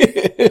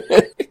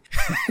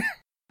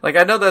 Like,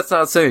 I know that's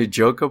not something to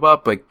joke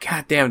about, but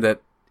goddamn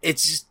that,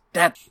 it's just,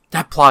 that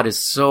plot is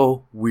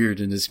so weird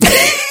in this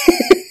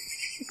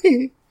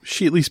movie.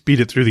 She at least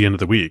beat it through the end of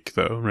the week,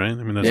 though, right? I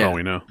mean, that's all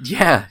we know.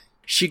 Yeah.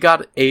 She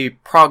got a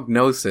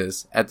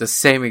prognosis at the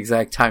same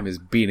exact time as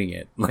beating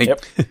it. Like,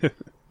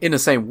 in the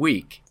same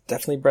week.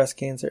 Definitely breast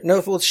cancer.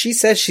 No, well, she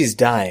says she's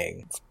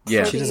dying.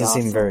 Yeah. She doesn't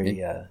seem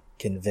very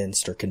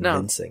convinced or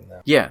convincing,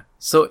 though. Yeah.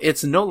 So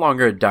it's no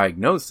longer a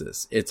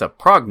diagnosis. It's a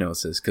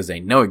prognosis because they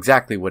know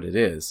exactly what it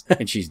is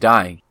and she's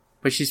dying.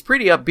 But she's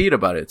pretty upbeat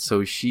about it,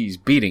 so she's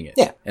beating it.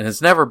 Yeah. And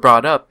it's never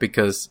brought up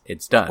because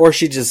it's done. Or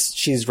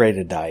she's ready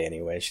to die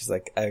anyway. She's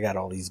like, I got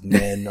all these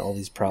men, all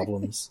these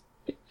problems.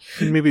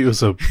 Maybe it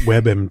was a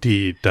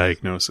WebMD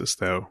diagnosis,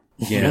 though.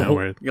 Yeah.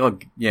 Where,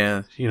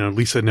 yeah.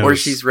 Lisa knows. Or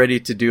she's ready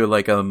to do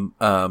like a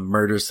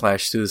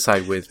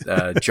murder/suicide with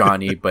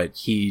Johnny, but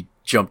he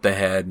jumped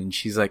ahead and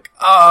she's like,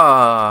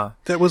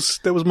 that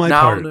was my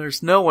now part. Now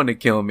there's no one to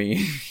kill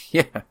me.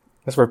 Yeah.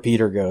 That's where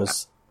Peter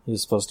goes. He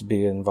was supposed to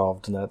be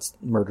involved in that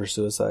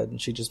murder-suicide,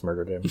 and she just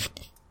murdered him.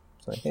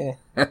 It's like,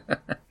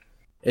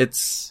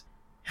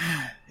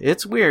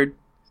 It's weird.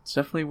 It's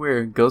definitely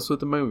weird. It goes with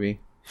the movie.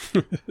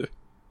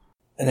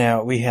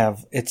 Now,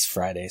 it's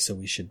Friday, so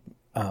we should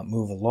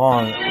move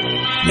along.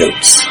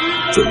 Notes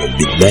from a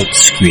midnight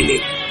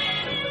screening.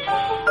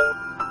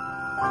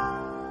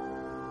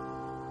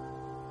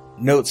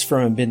 Notes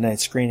from a midnight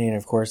screening,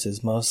 of course,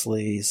 is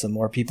mostly some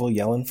more people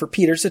yelling for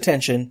Peter's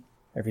attention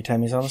every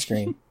time he's on the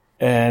screen.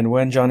 And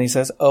when Johnny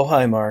says, oh,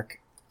 hi, Mark,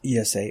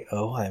 you say,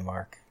 oh, hi,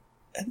 Mark.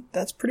 And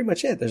that's pretty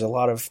much it. There's a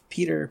lot of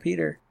Peter,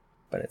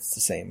 but it's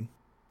the same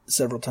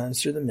several times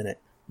through the minute.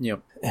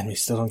 Yep. And we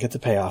still don't get the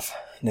payoff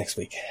next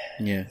week.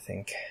 Yeah. I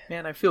think.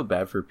 Man, I feel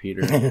bad for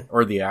Peter.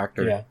 Or the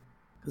actor. Yeah.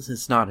 Because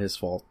it's not his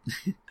fault.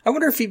 I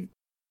wonder if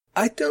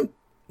I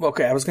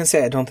was going to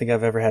say I don't think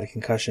I've ever had a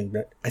concussion,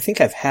 but I think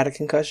I've had a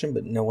concussion,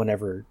 but no one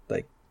ever,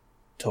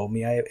 told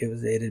me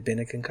it had been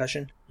a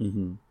concussion.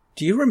 Mm-hmm.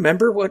 Do you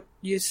remember what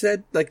you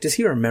said? Does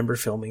he remember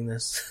filming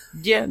this?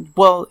 Yeah,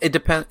 well, it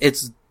depends. It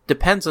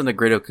depends on the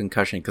grade of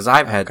concussion, because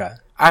I've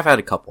had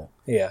a couple.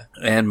 Yeah.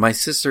 And my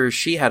sister,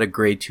 she had a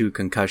grade 2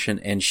 concussion,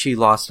 and she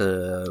lost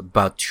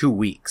about 2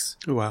 weeks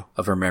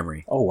of her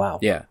memory. Oh, wow.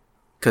 Yeah.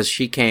 Because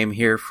she came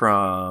here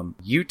from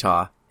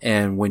Utah,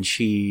 and when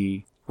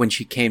she when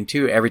she came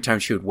to, every time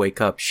she would wake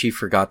up, she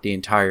forgot the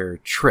entire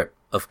trip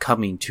of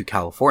coming to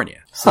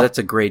California. So that's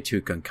a grade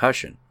 2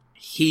 concussion.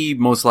 He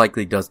most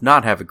likely does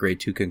not have a grade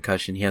 2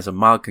 concussion. He has a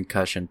mild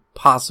concussion,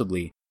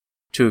 possibly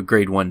to a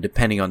grade 1,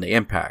 depending on the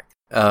impact.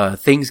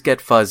 Things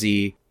get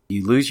fuzzy,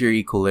 you lose your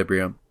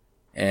equilibrium,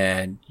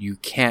 and you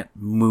can't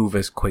move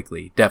as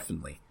quickly,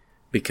 definitely.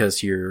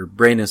 Because your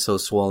brain is so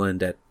swollen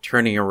that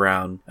turning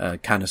around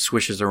kind of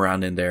swishes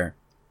around in there.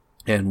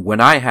 And when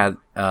I had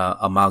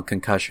a mild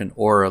concussion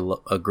or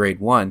a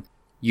grade 1,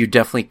 you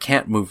definitely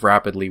can't move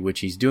rapidly, which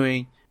he's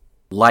doing.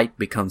 Light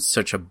becomes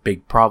such a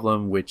big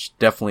problem, which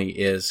definitely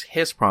is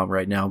his problem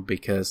right now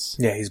because...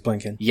 Yeah, he's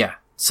blinking. Yeah.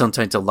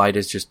 Sometimes the light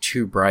is just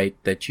too bright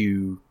that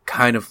you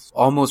kind of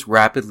almost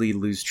rapidly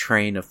lose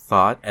train of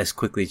thought as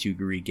quickly as you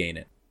regain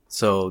it.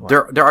 So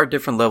wow. There are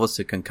different levels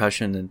to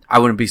concussion, and I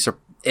wouldn't be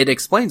it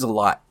explains a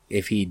lot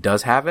if he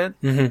does have it,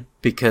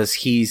 because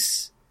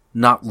he's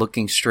not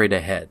looking straight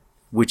ahead,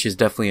 which is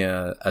definitely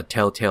a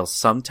telltale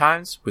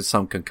sometimes with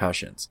some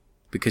concussions,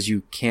 because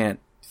you can't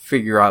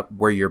figure out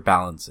where your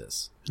balance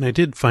is. And I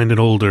did find an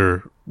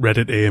older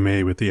Reddit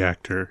AMA with the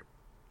actor,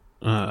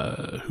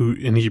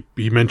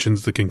 he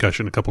mentions the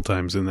concussion a couple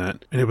times in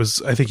that. And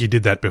I think he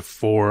did that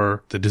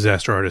before the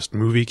Disaster Artist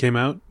movie came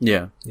out.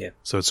 Yeah.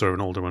 So it's sort of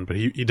an older one, but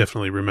he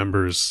definitely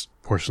remembers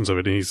portions of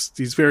it. And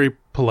he's very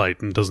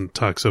polite and doesn't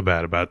talk so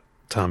bad about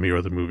Tommy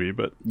or the movie,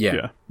 but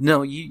yeah.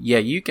 No,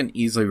 you can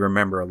easily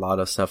remember a lot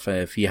of stuff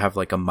if you have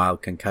like a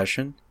mild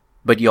concussion,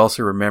 but you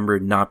also remember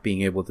not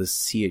being able to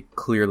see it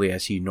clearly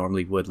as you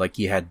normally would, like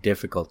you had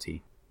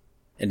difficulty.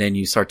 And then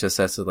you start to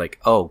assess it like,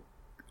 oh,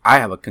 I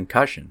have a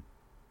concussion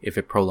if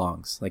it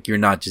prolongs. Like you're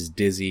not just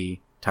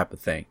dizzy type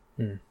of thing.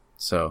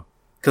 So,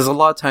 because a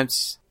lot of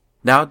times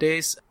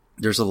nowadays,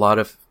 there's a lot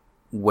of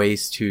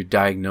ways to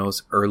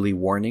diagnose early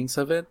warnings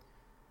of it.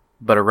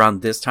 But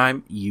around this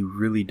time, you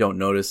really don't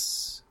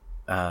notice,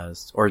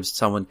 or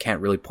someone can't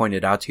really point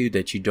it out to you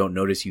that you don't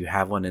notice you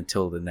have one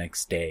until the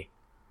next day.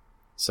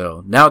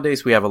 So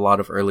nowadays we have a lot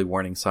of early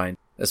warning signs,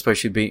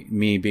 especially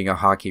me being a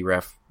hockey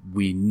ref.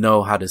 We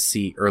know how to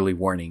see early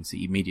warnings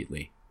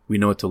immediately. We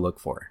know what to look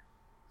for.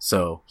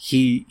 So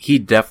he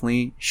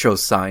definitely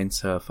shows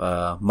signs of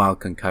mild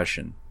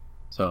concussion.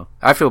 So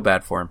I feel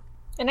bad for him.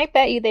 And I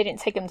bet you they didn't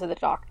take him to the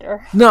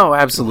doctor. No,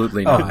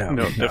 absolutely not.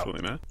 No,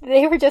 definitely not.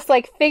 They were just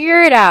like,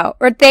 figure it out.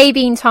 Or they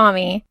being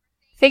Tommy.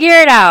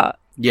 Figure it out.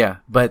 Yeah,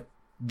 but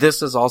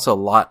this is also a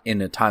lot in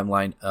the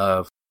timeline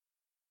of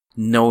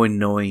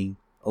knowing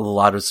a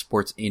lot of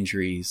sports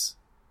injuries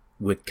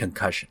with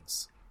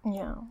concussions.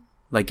 Yeah.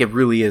 Like, it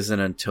really isn't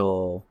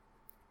until,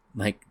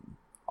 like,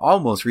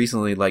 almost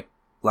recently, like,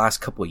 last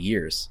couple of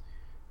years,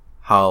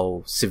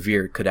 how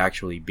severe it could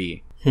actually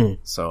be.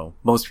 So,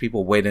 most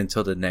people wait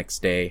until the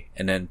next day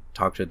and then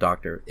talk to a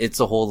doctor. It's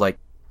a whole, like,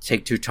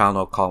 take 2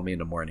 Tylenol, call me in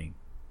the morning.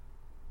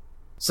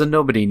 So,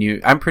 nobody knew.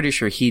 I'm pretty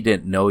sure he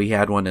didn't know he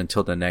had one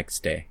until the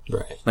next day.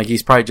 Right. Like,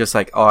 he's probably just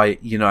like, oh,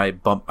 I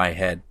bumped my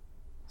head,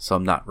 so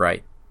I'm not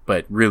right.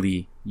 But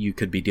really, you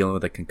could be dealing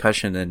with a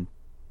concussion and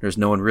there's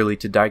no one really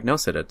to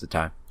diagnose it at the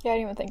time. Yeah, I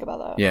didn't even think about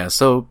that. Yeah,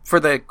 so for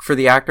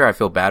the actor, I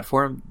feel bad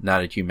for him, now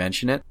that you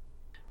mention it.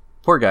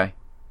 Poor guy.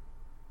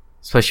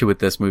 Especially with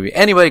this movie.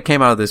 Anybody who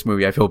came out of this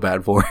movie, I feel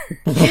bad for.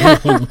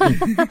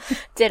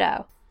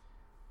 Ditto.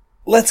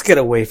 Let's get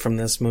away from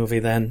this movie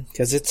then,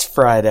 because it's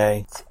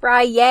Friday. It's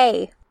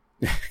Friday.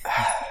 It's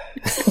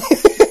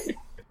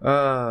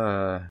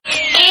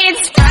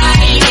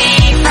Friday.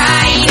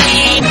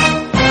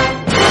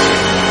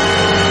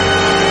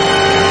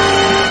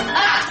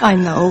 I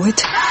know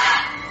it.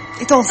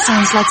 It all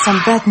sounds like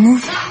some bad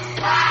movie.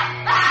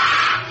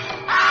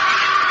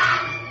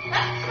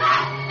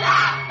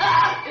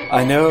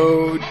 I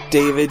know,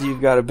 David, you've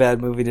got a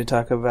bad movie to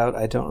talk about.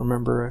 I don't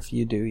remember if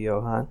you do,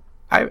 Johann.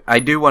 I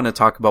do want to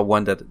talk about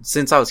one that,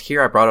 since I was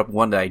here, I brought up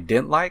one that I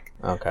didn't like.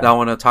 Okay. Now I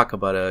want to talk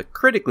about a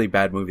critically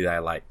bad movie that I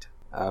liked.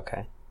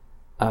 Okay.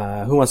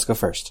 Who wants to go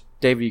first?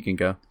 David, you can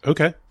go.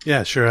 Okay.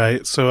 Yeah, sure.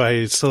 I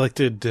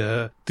selected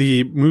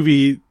the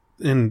movie,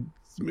 and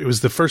it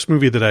was the first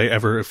movie that I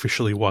ever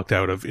officially walked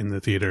out of in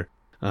the theater.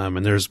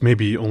 And there's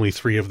maybe only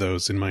 3 of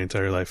those in my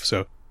entire life.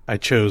 So I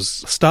chose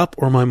Stop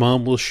or My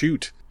Mom Will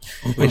Shoot,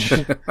 which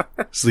is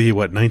the,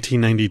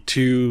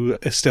 1992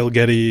 Estelle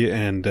Getty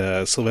and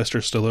Sylvester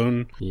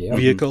Stallone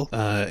vehicle.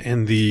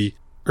 And the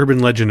urban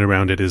legend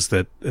around it is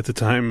that at the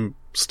time,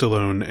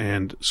 Stallone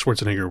and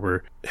Schwarzenegger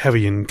were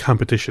heavy in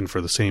competition for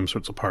the same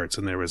sorts of parts,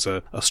 and there was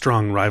a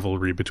strong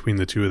rivalry between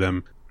the two of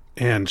them.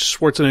 And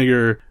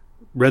Schwarzenegger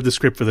read the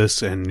script for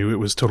this and knew it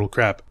was total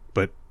crap,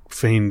 but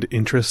feigned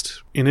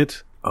interest in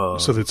it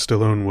so that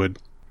Stallone would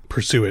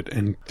pursue it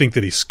and think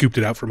that he scooped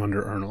it out from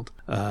under Arnold.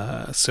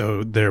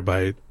 So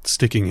thereby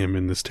sticking him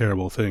in this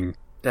terrible thing.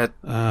 It's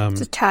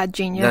a tad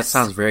genius. That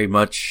sounds very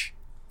much...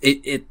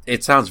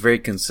 It sounds very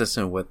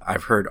consistent with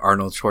I've heard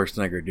Arnold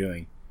Schwarzenegger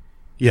doing.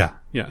 Yeah.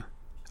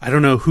 I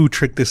don't know who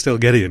tricked Estelle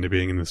Getty into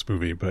being in this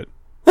movie, but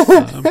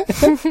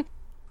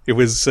it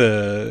was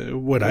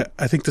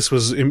I think this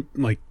was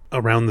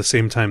around the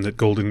same time that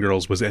Golden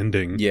Girls was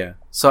ending. Yeah.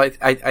 So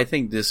I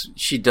think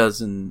she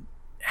doesn't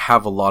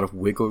have a lot of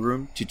wiggle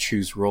room to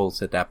choose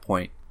roles at that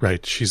point.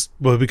 Right.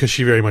 Because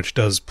she very much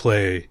does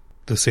play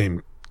the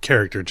same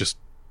character, just,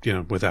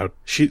 without,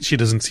 she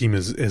doesn't seem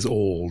as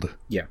old.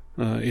 Yeah.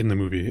 In the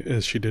movie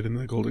as she did in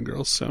the Golden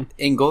Girls, so.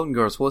 In Golden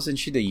Girls, wasn't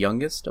she the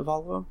youngest of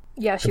all of them?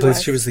 Yeah, I believe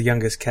she was the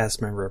youngest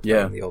cast member,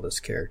 playing the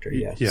oldest character,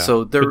 yeah.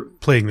 So they're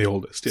playing the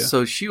oldest, yeah.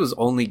 So she was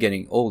only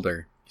getting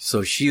older.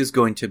 So she is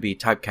going to be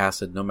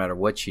typecasted no matter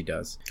what she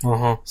does.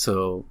 Uh-huh.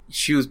 So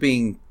she was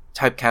being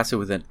typecasted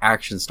with an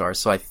action star.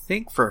 So I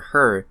think for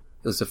her, it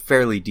was a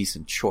fairly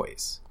decent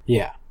choice.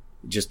 Yeah.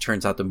 It just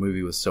turns out the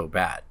movie was so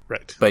bad.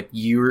 Right. But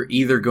you're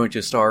either going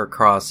to star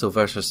across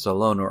Sylvester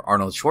Stallone or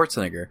Arnold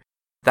Schwarzenegger.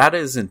 That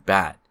isn't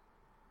bad,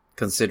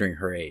 considering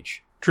her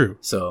age. True.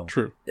 So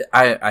true.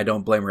 I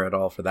don't blame her at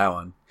all for that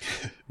one.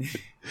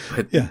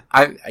 But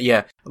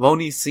I've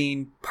only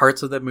seen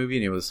parts of that movie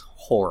and it was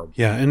horrible.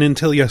 Yeah, and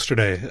until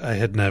yesterday, I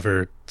had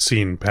never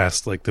seen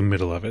past like the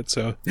middle of it.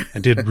 So I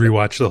did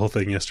rewatch the whole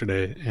thing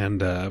yesterday,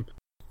 and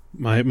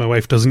my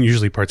wife doesn't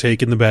usually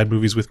partake in the bad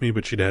movies with me,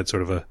 but she'd had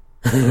sort of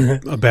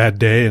a bad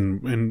day,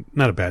 and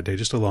not a bad day,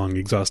 just a long,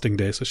 exhausting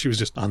day. So she was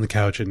just on the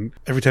couch, and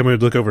every time I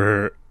would look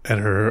over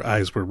her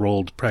eyes were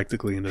rolled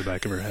practically into the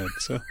back of her head.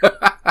 So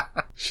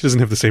she doesn't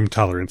have the same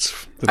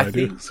tolerance that I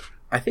do.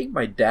 I think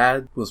my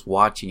dad was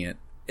watching it.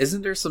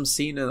 Isn't there some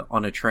scene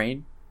on a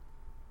train?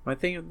 Am I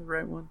thinking of the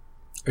right one?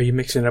 Are you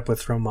mixing it up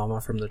with Throw Mama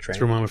from the Train?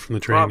 Throw Mama from the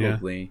Train,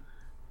 Probably. Yeah.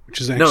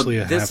 Which is actually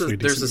a halfway decent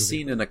there's a movie.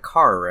 scene in a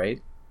car,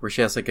 right? Where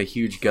she has like a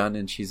huge gun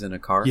and she's in a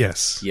car?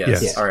 Yes.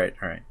 All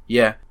right.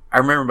 Yeah. I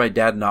remember my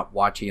dad not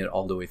watching it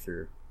all the way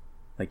through.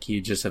 Like,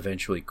 he just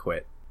eventually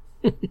quit.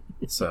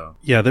 So.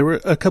 Yeah, there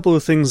were a couple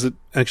of things that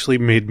actually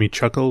made me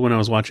chuckle when I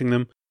was watching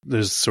them.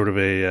 There's sort of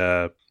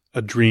a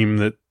dream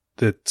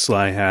that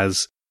Sly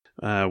has,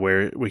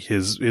 where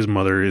his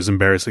mother is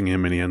embarrassing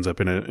him and he ends up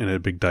in a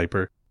big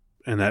diaper.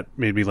 And that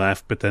made me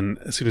laugh, but then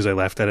as soon as I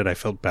laughed at it, I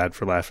felt bad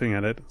for laughing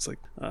at it. It's like,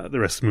 the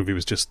rest of the movie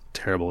was just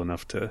terrible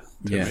enough to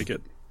make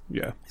it.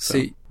 Yeah. So.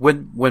 See,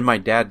 when my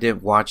dad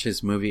didn't watch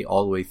his movie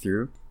all the way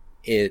through,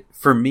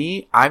 for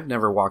me, I've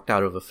never walked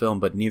out of a film,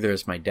 but neither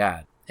has my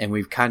dad. And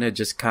we've kind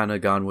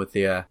of gone with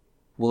the,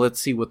 well, let's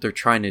see what they're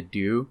trying to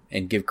do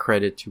and give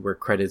credit to where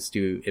credit's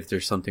due if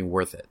there's something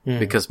worth it. Mm.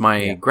 Because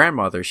my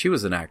grandmother, she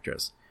was an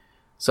actress.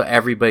 So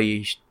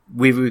everybody,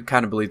 we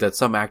kind of believe that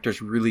some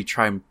actors really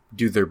try and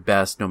do their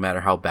best no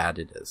matter how bad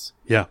it is.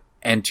 Yeah.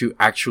 And to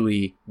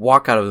actually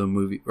walk out of the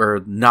movie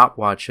or not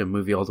watch a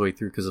movie all the way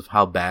through because of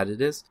how bad it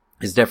is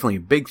definitely a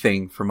big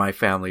thing for my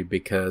family,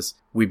 because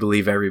we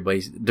believe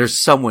there's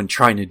someone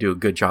trying to do a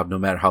good job no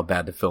matter how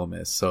bad the film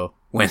is. So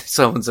when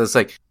someone says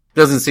like,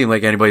 doesn't seem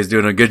like anybody's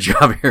doing a good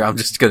job here, I'm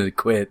just going to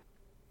quit.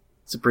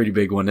 It's a pretty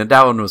big one. And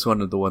that one was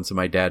one of the ones that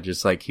my dad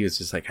he was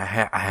just like, I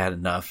had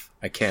enough.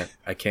 I can't.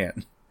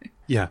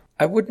 Yeah.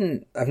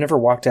 I've never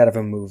walked out of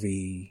a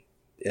movie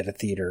at a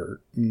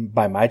theater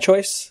by my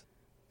choice,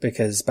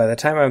 because by the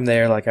time I'm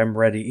there, like, I'm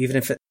ready, even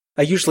if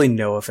I usually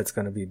know if it's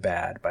going to be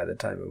bad by the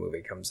time a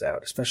movie comes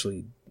out,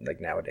 especially like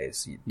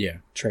nowadays.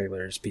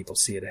 Trailers, people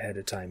see it ahead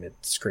of time at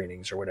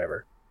screenings or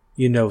whatever.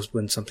 You know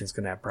when something's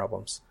going to have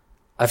problems.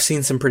 I've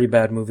seen some pretty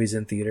bad movies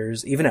in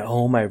theaters. Even at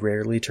home, I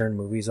rarely turn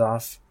movies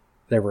off.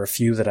 There were a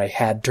few that I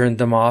had turned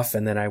them off,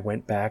 and then I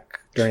went back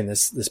during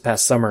this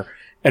past summer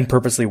and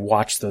purposely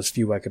watched those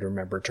few I could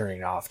remember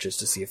turning off just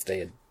to see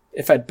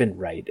if I'd been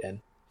right.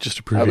 And just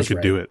to prove you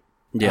could do it.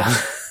 Yeah.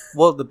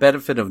 Well, the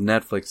benefit of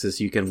Netflix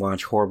is you can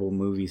watch horrible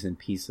movies in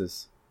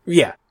pieces.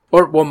 Yeah.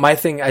 My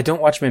thing, I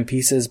don't watch them in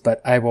pieces, but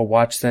I will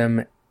watch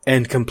them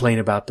and complain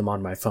about them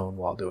on my phone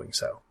while doing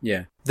so.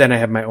 Yeah. Then I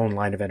have my own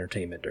line of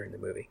entertainment during the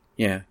movie.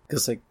 Yeah.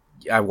 Because, like,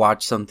 I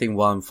watch something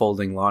while I'm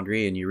folding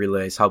laundry and you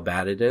realize how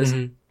bad it is. Mm-hmm.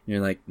 And you're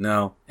like,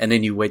 no. And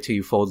then you wait till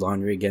you fold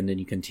laundry again, then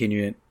you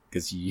continue it.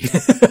 Because you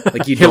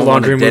don't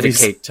want to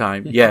dedicate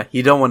time. Yeah.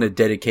 You don't want to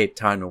dedicate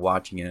time to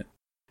watching it.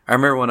 I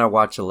remember when I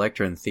watched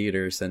Elektra in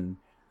theaters, and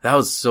that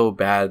was so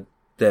bad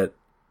that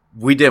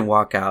we didn't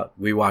walk out.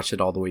 We watched it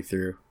all the way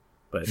through,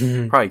 but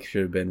probably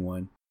should have been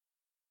one.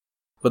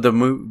 But the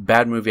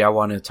bad movie I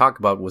wanted to talk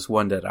about was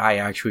one that I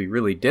actually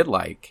really did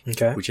like,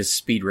 which is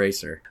Speed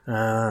Racer.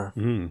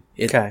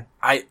 Okay.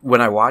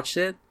 When I watched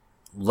it,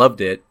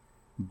 loved it,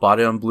 bought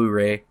it on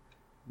Blu-ray,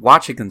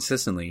 watched it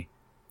consistently.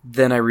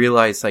 Then I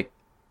realized like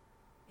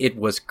it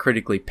was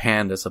critically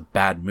panned as a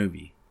bad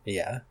movie.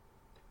 Yeah.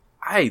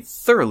 I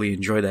thoroughly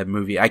enjoy that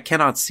movie. I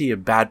cannot see a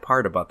bad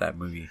part about that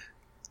movie.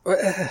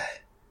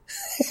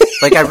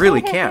 Like, I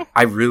really can't.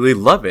 I really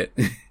love it.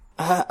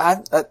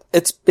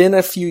 It's been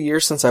a few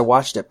years since I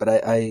watched it, but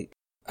I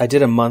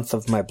did a month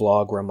of my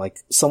blog where I'm like,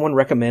 someone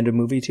recommend a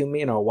movie to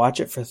me and I'll watch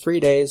it for 3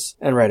 days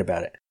and write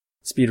about it.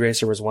 Speed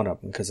Racer was one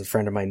of them because a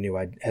friend of mine knew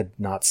I had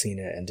not seen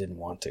it and didn't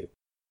want to.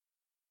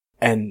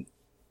 And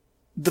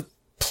the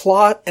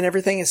plot and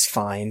everything is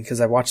fine because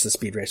I watched the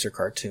Speed Racer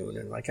cartoon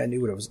and like I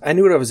knew what I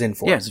was in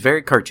for. Yeah, it's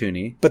very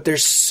cartoony. But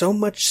there's so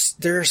much.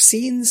 There are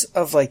scenes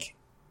of like,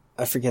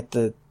 I forget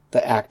the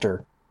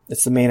actor.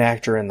 It's the main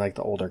actor and like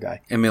the older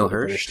guy, Emil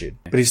Hirsch, dude.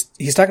 But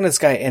he's talking to this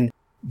guy, and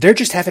They're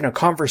just having a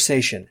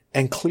conversation,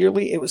 and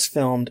clearly it was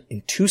filmed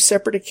in 2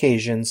 separate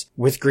occasions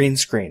with green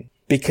screen,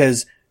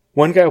 because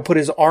one guy will put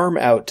his arm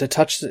out to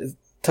touch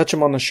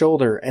him on the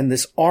shoulder, and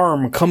this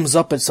arm comes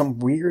up at some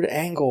weird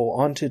angle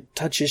onto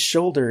touch his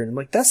shoulder, and I'm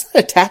like, that's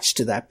not attached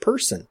to that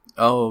person.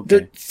 Oh, okay.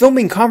 They're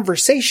filming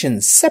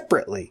conversations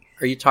separately.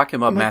 Are you talking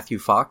about Matthew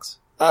Fox?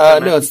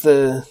 No, it's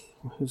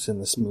who's in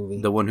this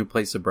movie? The one who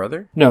plays the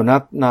brother? No,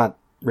 not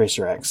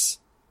Racer X.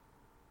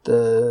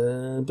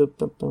 Or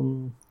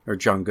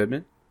John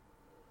Goodman?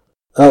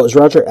 Oh, it was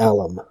Roger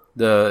Allam.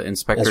 The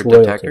Inspector As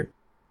Detective?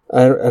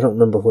 I don't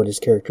remember what his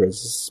character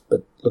is,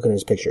 but look at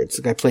his picture. It's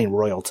the guy playing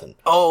Royalton.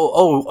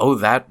 Oh,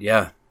 that,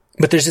 yeah.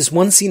 But there's this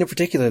one scene in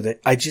particular that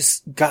I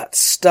just got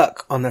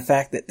stuck on the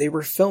fact that they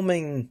were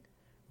filming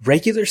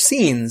regular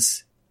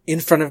scenes in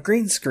front of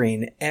green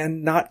screen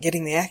and not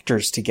getting the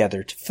actors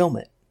together to film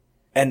it.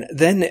 And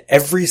then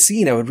every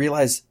scene I would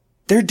realize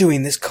they're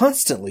doing this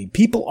constantly.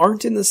 People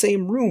aren't in the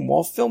same room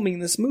while filming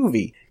this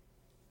movie.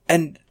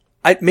 And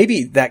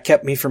maybe that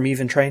kept me from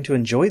even trying to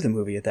enjoy the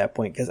movie at that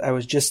point, because I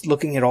was just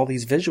looking at all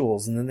these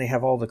visuals, and then they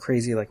have all the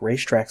crazy like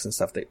racetracks and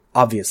stuff that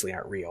obviously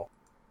aren't real.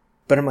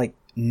 But I'm like,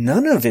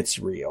 none of it's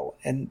real.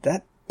 And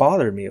that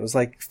bothered me. It was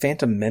like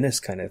Phantom Menace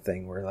kind of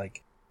thing where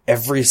like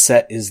every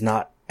set is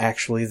not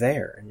actually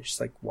there. And you're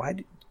just like,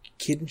 why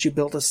didn't you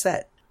build a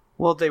set?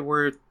 Well, they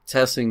were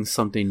testing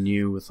something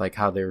new with like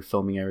how they were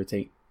filming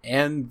everything.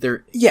 And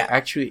there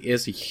actually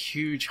is a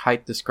huge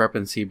height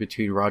discrepancy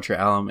between Roger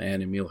Allam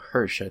and Emil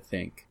Hirsch, I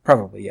think.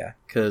 Probably, yeah.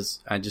 Because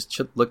I just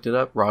looked it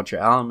up. Roger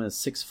Allam is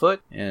 6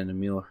 foot and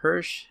Emil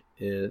Hirsch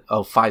is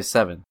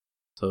 5'7".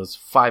 So it's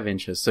 5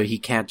 inches. So he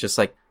can't just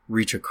like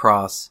reach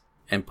across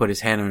and put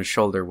his hand on his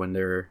shoulder when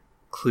they're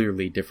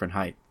clearly different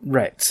height.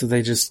 Right. So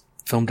they just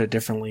filmed it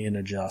differently and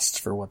adjust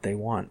for what they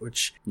want,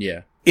 which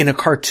in a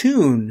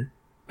cartoon,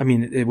 I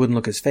mean, it wouldn't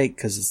look as fake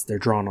because they're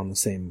drawn on the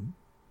same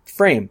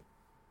frame.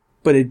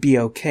 But it'd be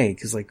okay,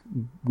 because like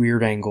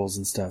weird angles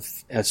and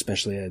stuff,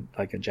 especially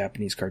like a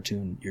Japanese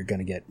cartoon, you're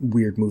gonna get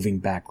weird moving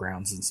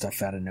backgrounds and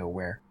stuff out of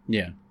nowhere.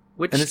 Yeah,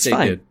 which and it's they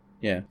fine. did.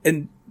 Yeah,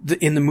 and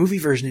in the movie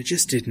version, it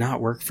just did not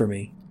work for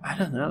me. I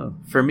don't know.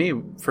 For me,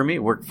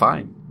 it worked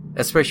fine,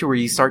 especially where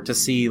you start to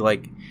see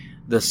like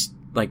this,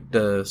 like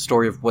the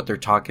story of what they're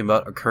talking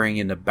about occurring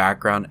in the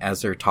background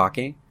as they're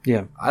talking.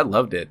 Yeah, I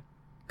loved it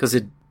because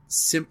it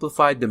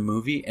simplified the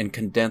movie and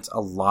condensed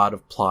a lot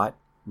of plot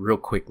real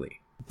quickly.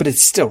 But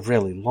it's still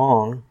really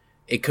long.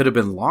 It could have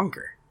been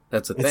longer.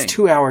 That's the thing. It's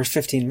 2 hours,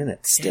 15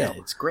 minutes still.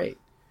 Yeah, it's great.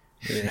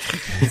 Yeah.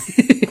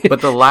 But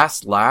the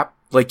last lap,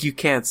 like you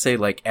can't say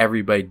like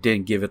everybody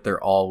didn't give it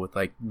their all with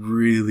like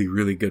really,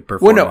 really good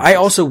performance. Well, no, I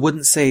also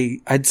wouldn't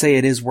say, I'd say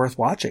it is worth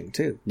watching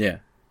too. Yeah.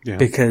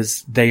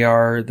 Because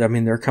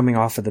they're coming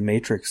off of The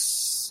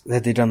Matrix.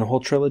 Had they done the whole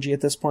trilogy at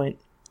this point?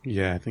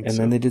 Yeah, I think so. And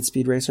then they did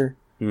Speed Racer.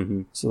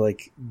 Mm-hmm. So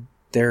like,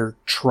 they're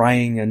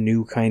trying a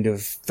new kind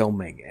of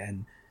filming,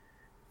 and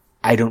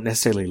I don't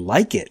necessarily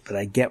like it, but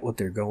I get what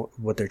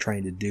they're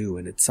trying to do,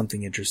 and it's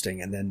something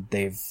interesting. And then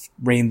they've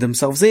reined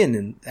themselves in,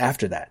 and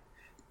after that,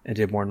 and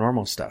did more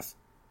normal stuff,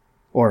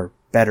 or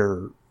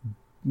better,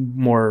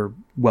 more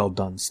well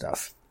done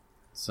stuff.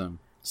 So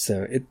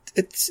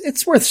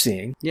it's worth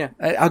seeing. Yeah,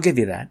 I'll give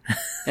you that.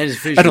 And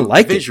it's I don't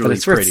like it, but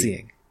it's worth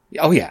seeing.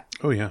 Oh yeah,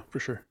 for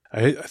sure.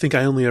 I think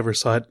I only ever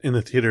saw it in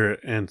the theater,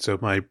 and so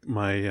my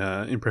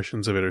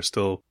impressions of it are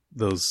still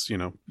those,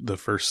 the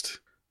first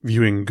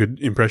viewing good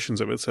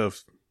impressions of it. So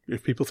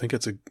if people think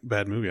it's a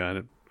bad movie, I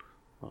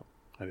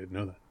didn't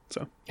know that.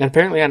 So, and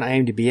apparently on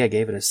IMDb I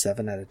gave it a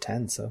 7 out of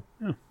 10. So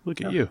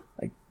look at you.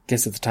 I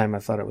guess at the time I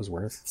thought it was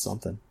worth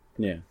something.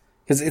 Yeah,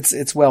 because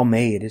it's well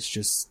made. It's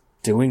just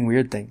doing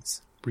weird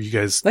things. Were you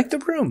guys like The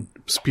Room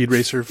Speed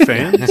Racer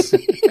fans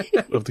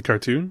of the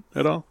cartoon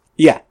at all?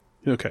 Yeah.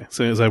 Okay,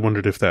 so as I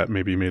wondered if that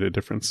maybe made a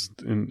difference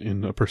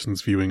in a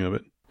person's viewing of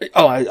it.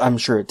 Oh, I'm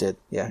sure it did.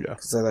 Yeah,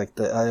 because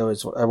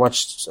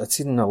I'd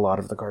seen a lot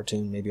of the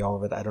cartoon, maybe all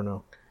of it. I don't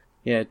know.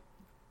 Yeah,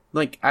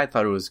 like I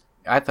thought it was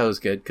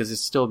good because it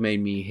still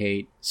made me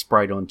hate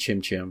Sprite on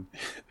Chim Chim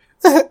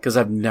because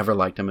I've never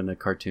liked him in a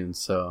cartoon.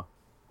 So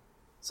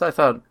I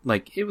thought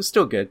like it was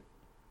still good.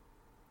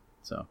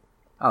 So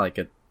I like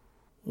it.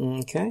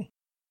 Okay,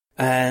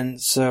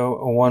 and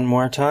so one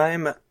more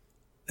time,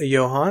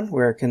 Johann,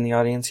 where can the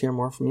audience hear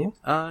more from you?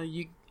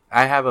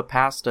 I have a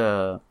past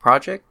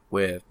project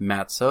with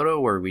Matt Soto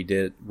where we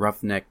did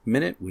Roughneck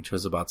Minute, which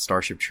was about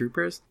Starship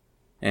Troopers.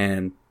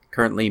 And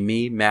currently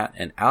me, Matt,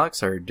 and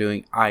Alex are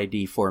doing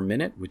ID4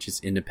 Minute, which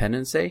is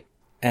Independence Day.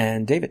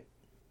 And David?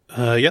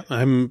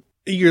 I'm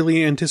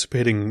eagerly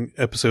anticipating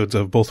episodes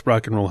of both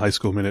Rock and Roll High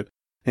School Minute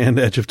and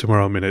Edge of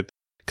Tomorrow Minute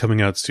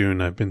coming out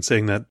soon. I've been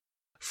saying that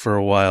for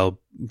a while,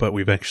 but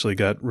we've actually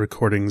got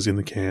recordings in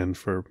the can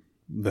for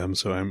them,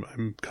 so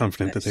I'm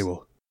confident that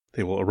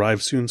they will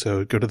arrive soon.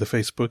 So go to the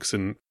Facebooks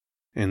and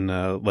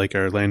like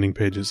our landing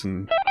pages,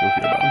 and you'll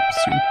hear about them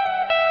soon.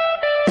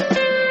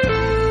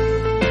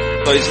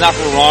 So it's not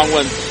wrong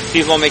when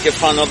people make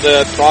fun of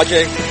the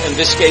project. In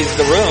this case,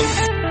 The Room.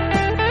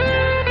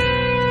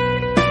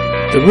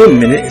 The Room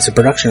Minute is a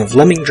production of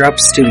Lemming Drop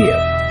Studio.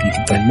 You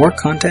can find more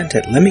content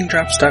at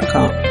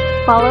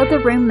lemmingdrops.com. Follow The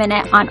Room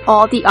Minute on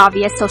all the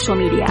obvious social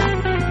media.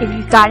 If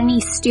you've got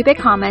any stupid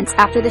comments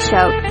after the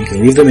show, you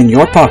can leave them in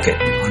your pocket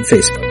on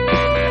Facebook.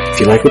 If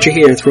you like what you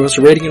hear, throw us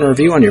a rating and a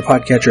review on your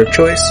podcatcher of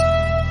choice.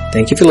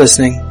 Thank you for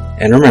listening,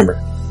 and remember,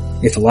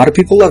 if a lot of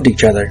people loved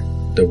each other,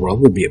 the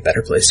world would be a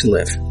better place to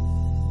live.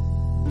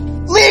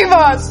 Leave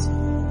us!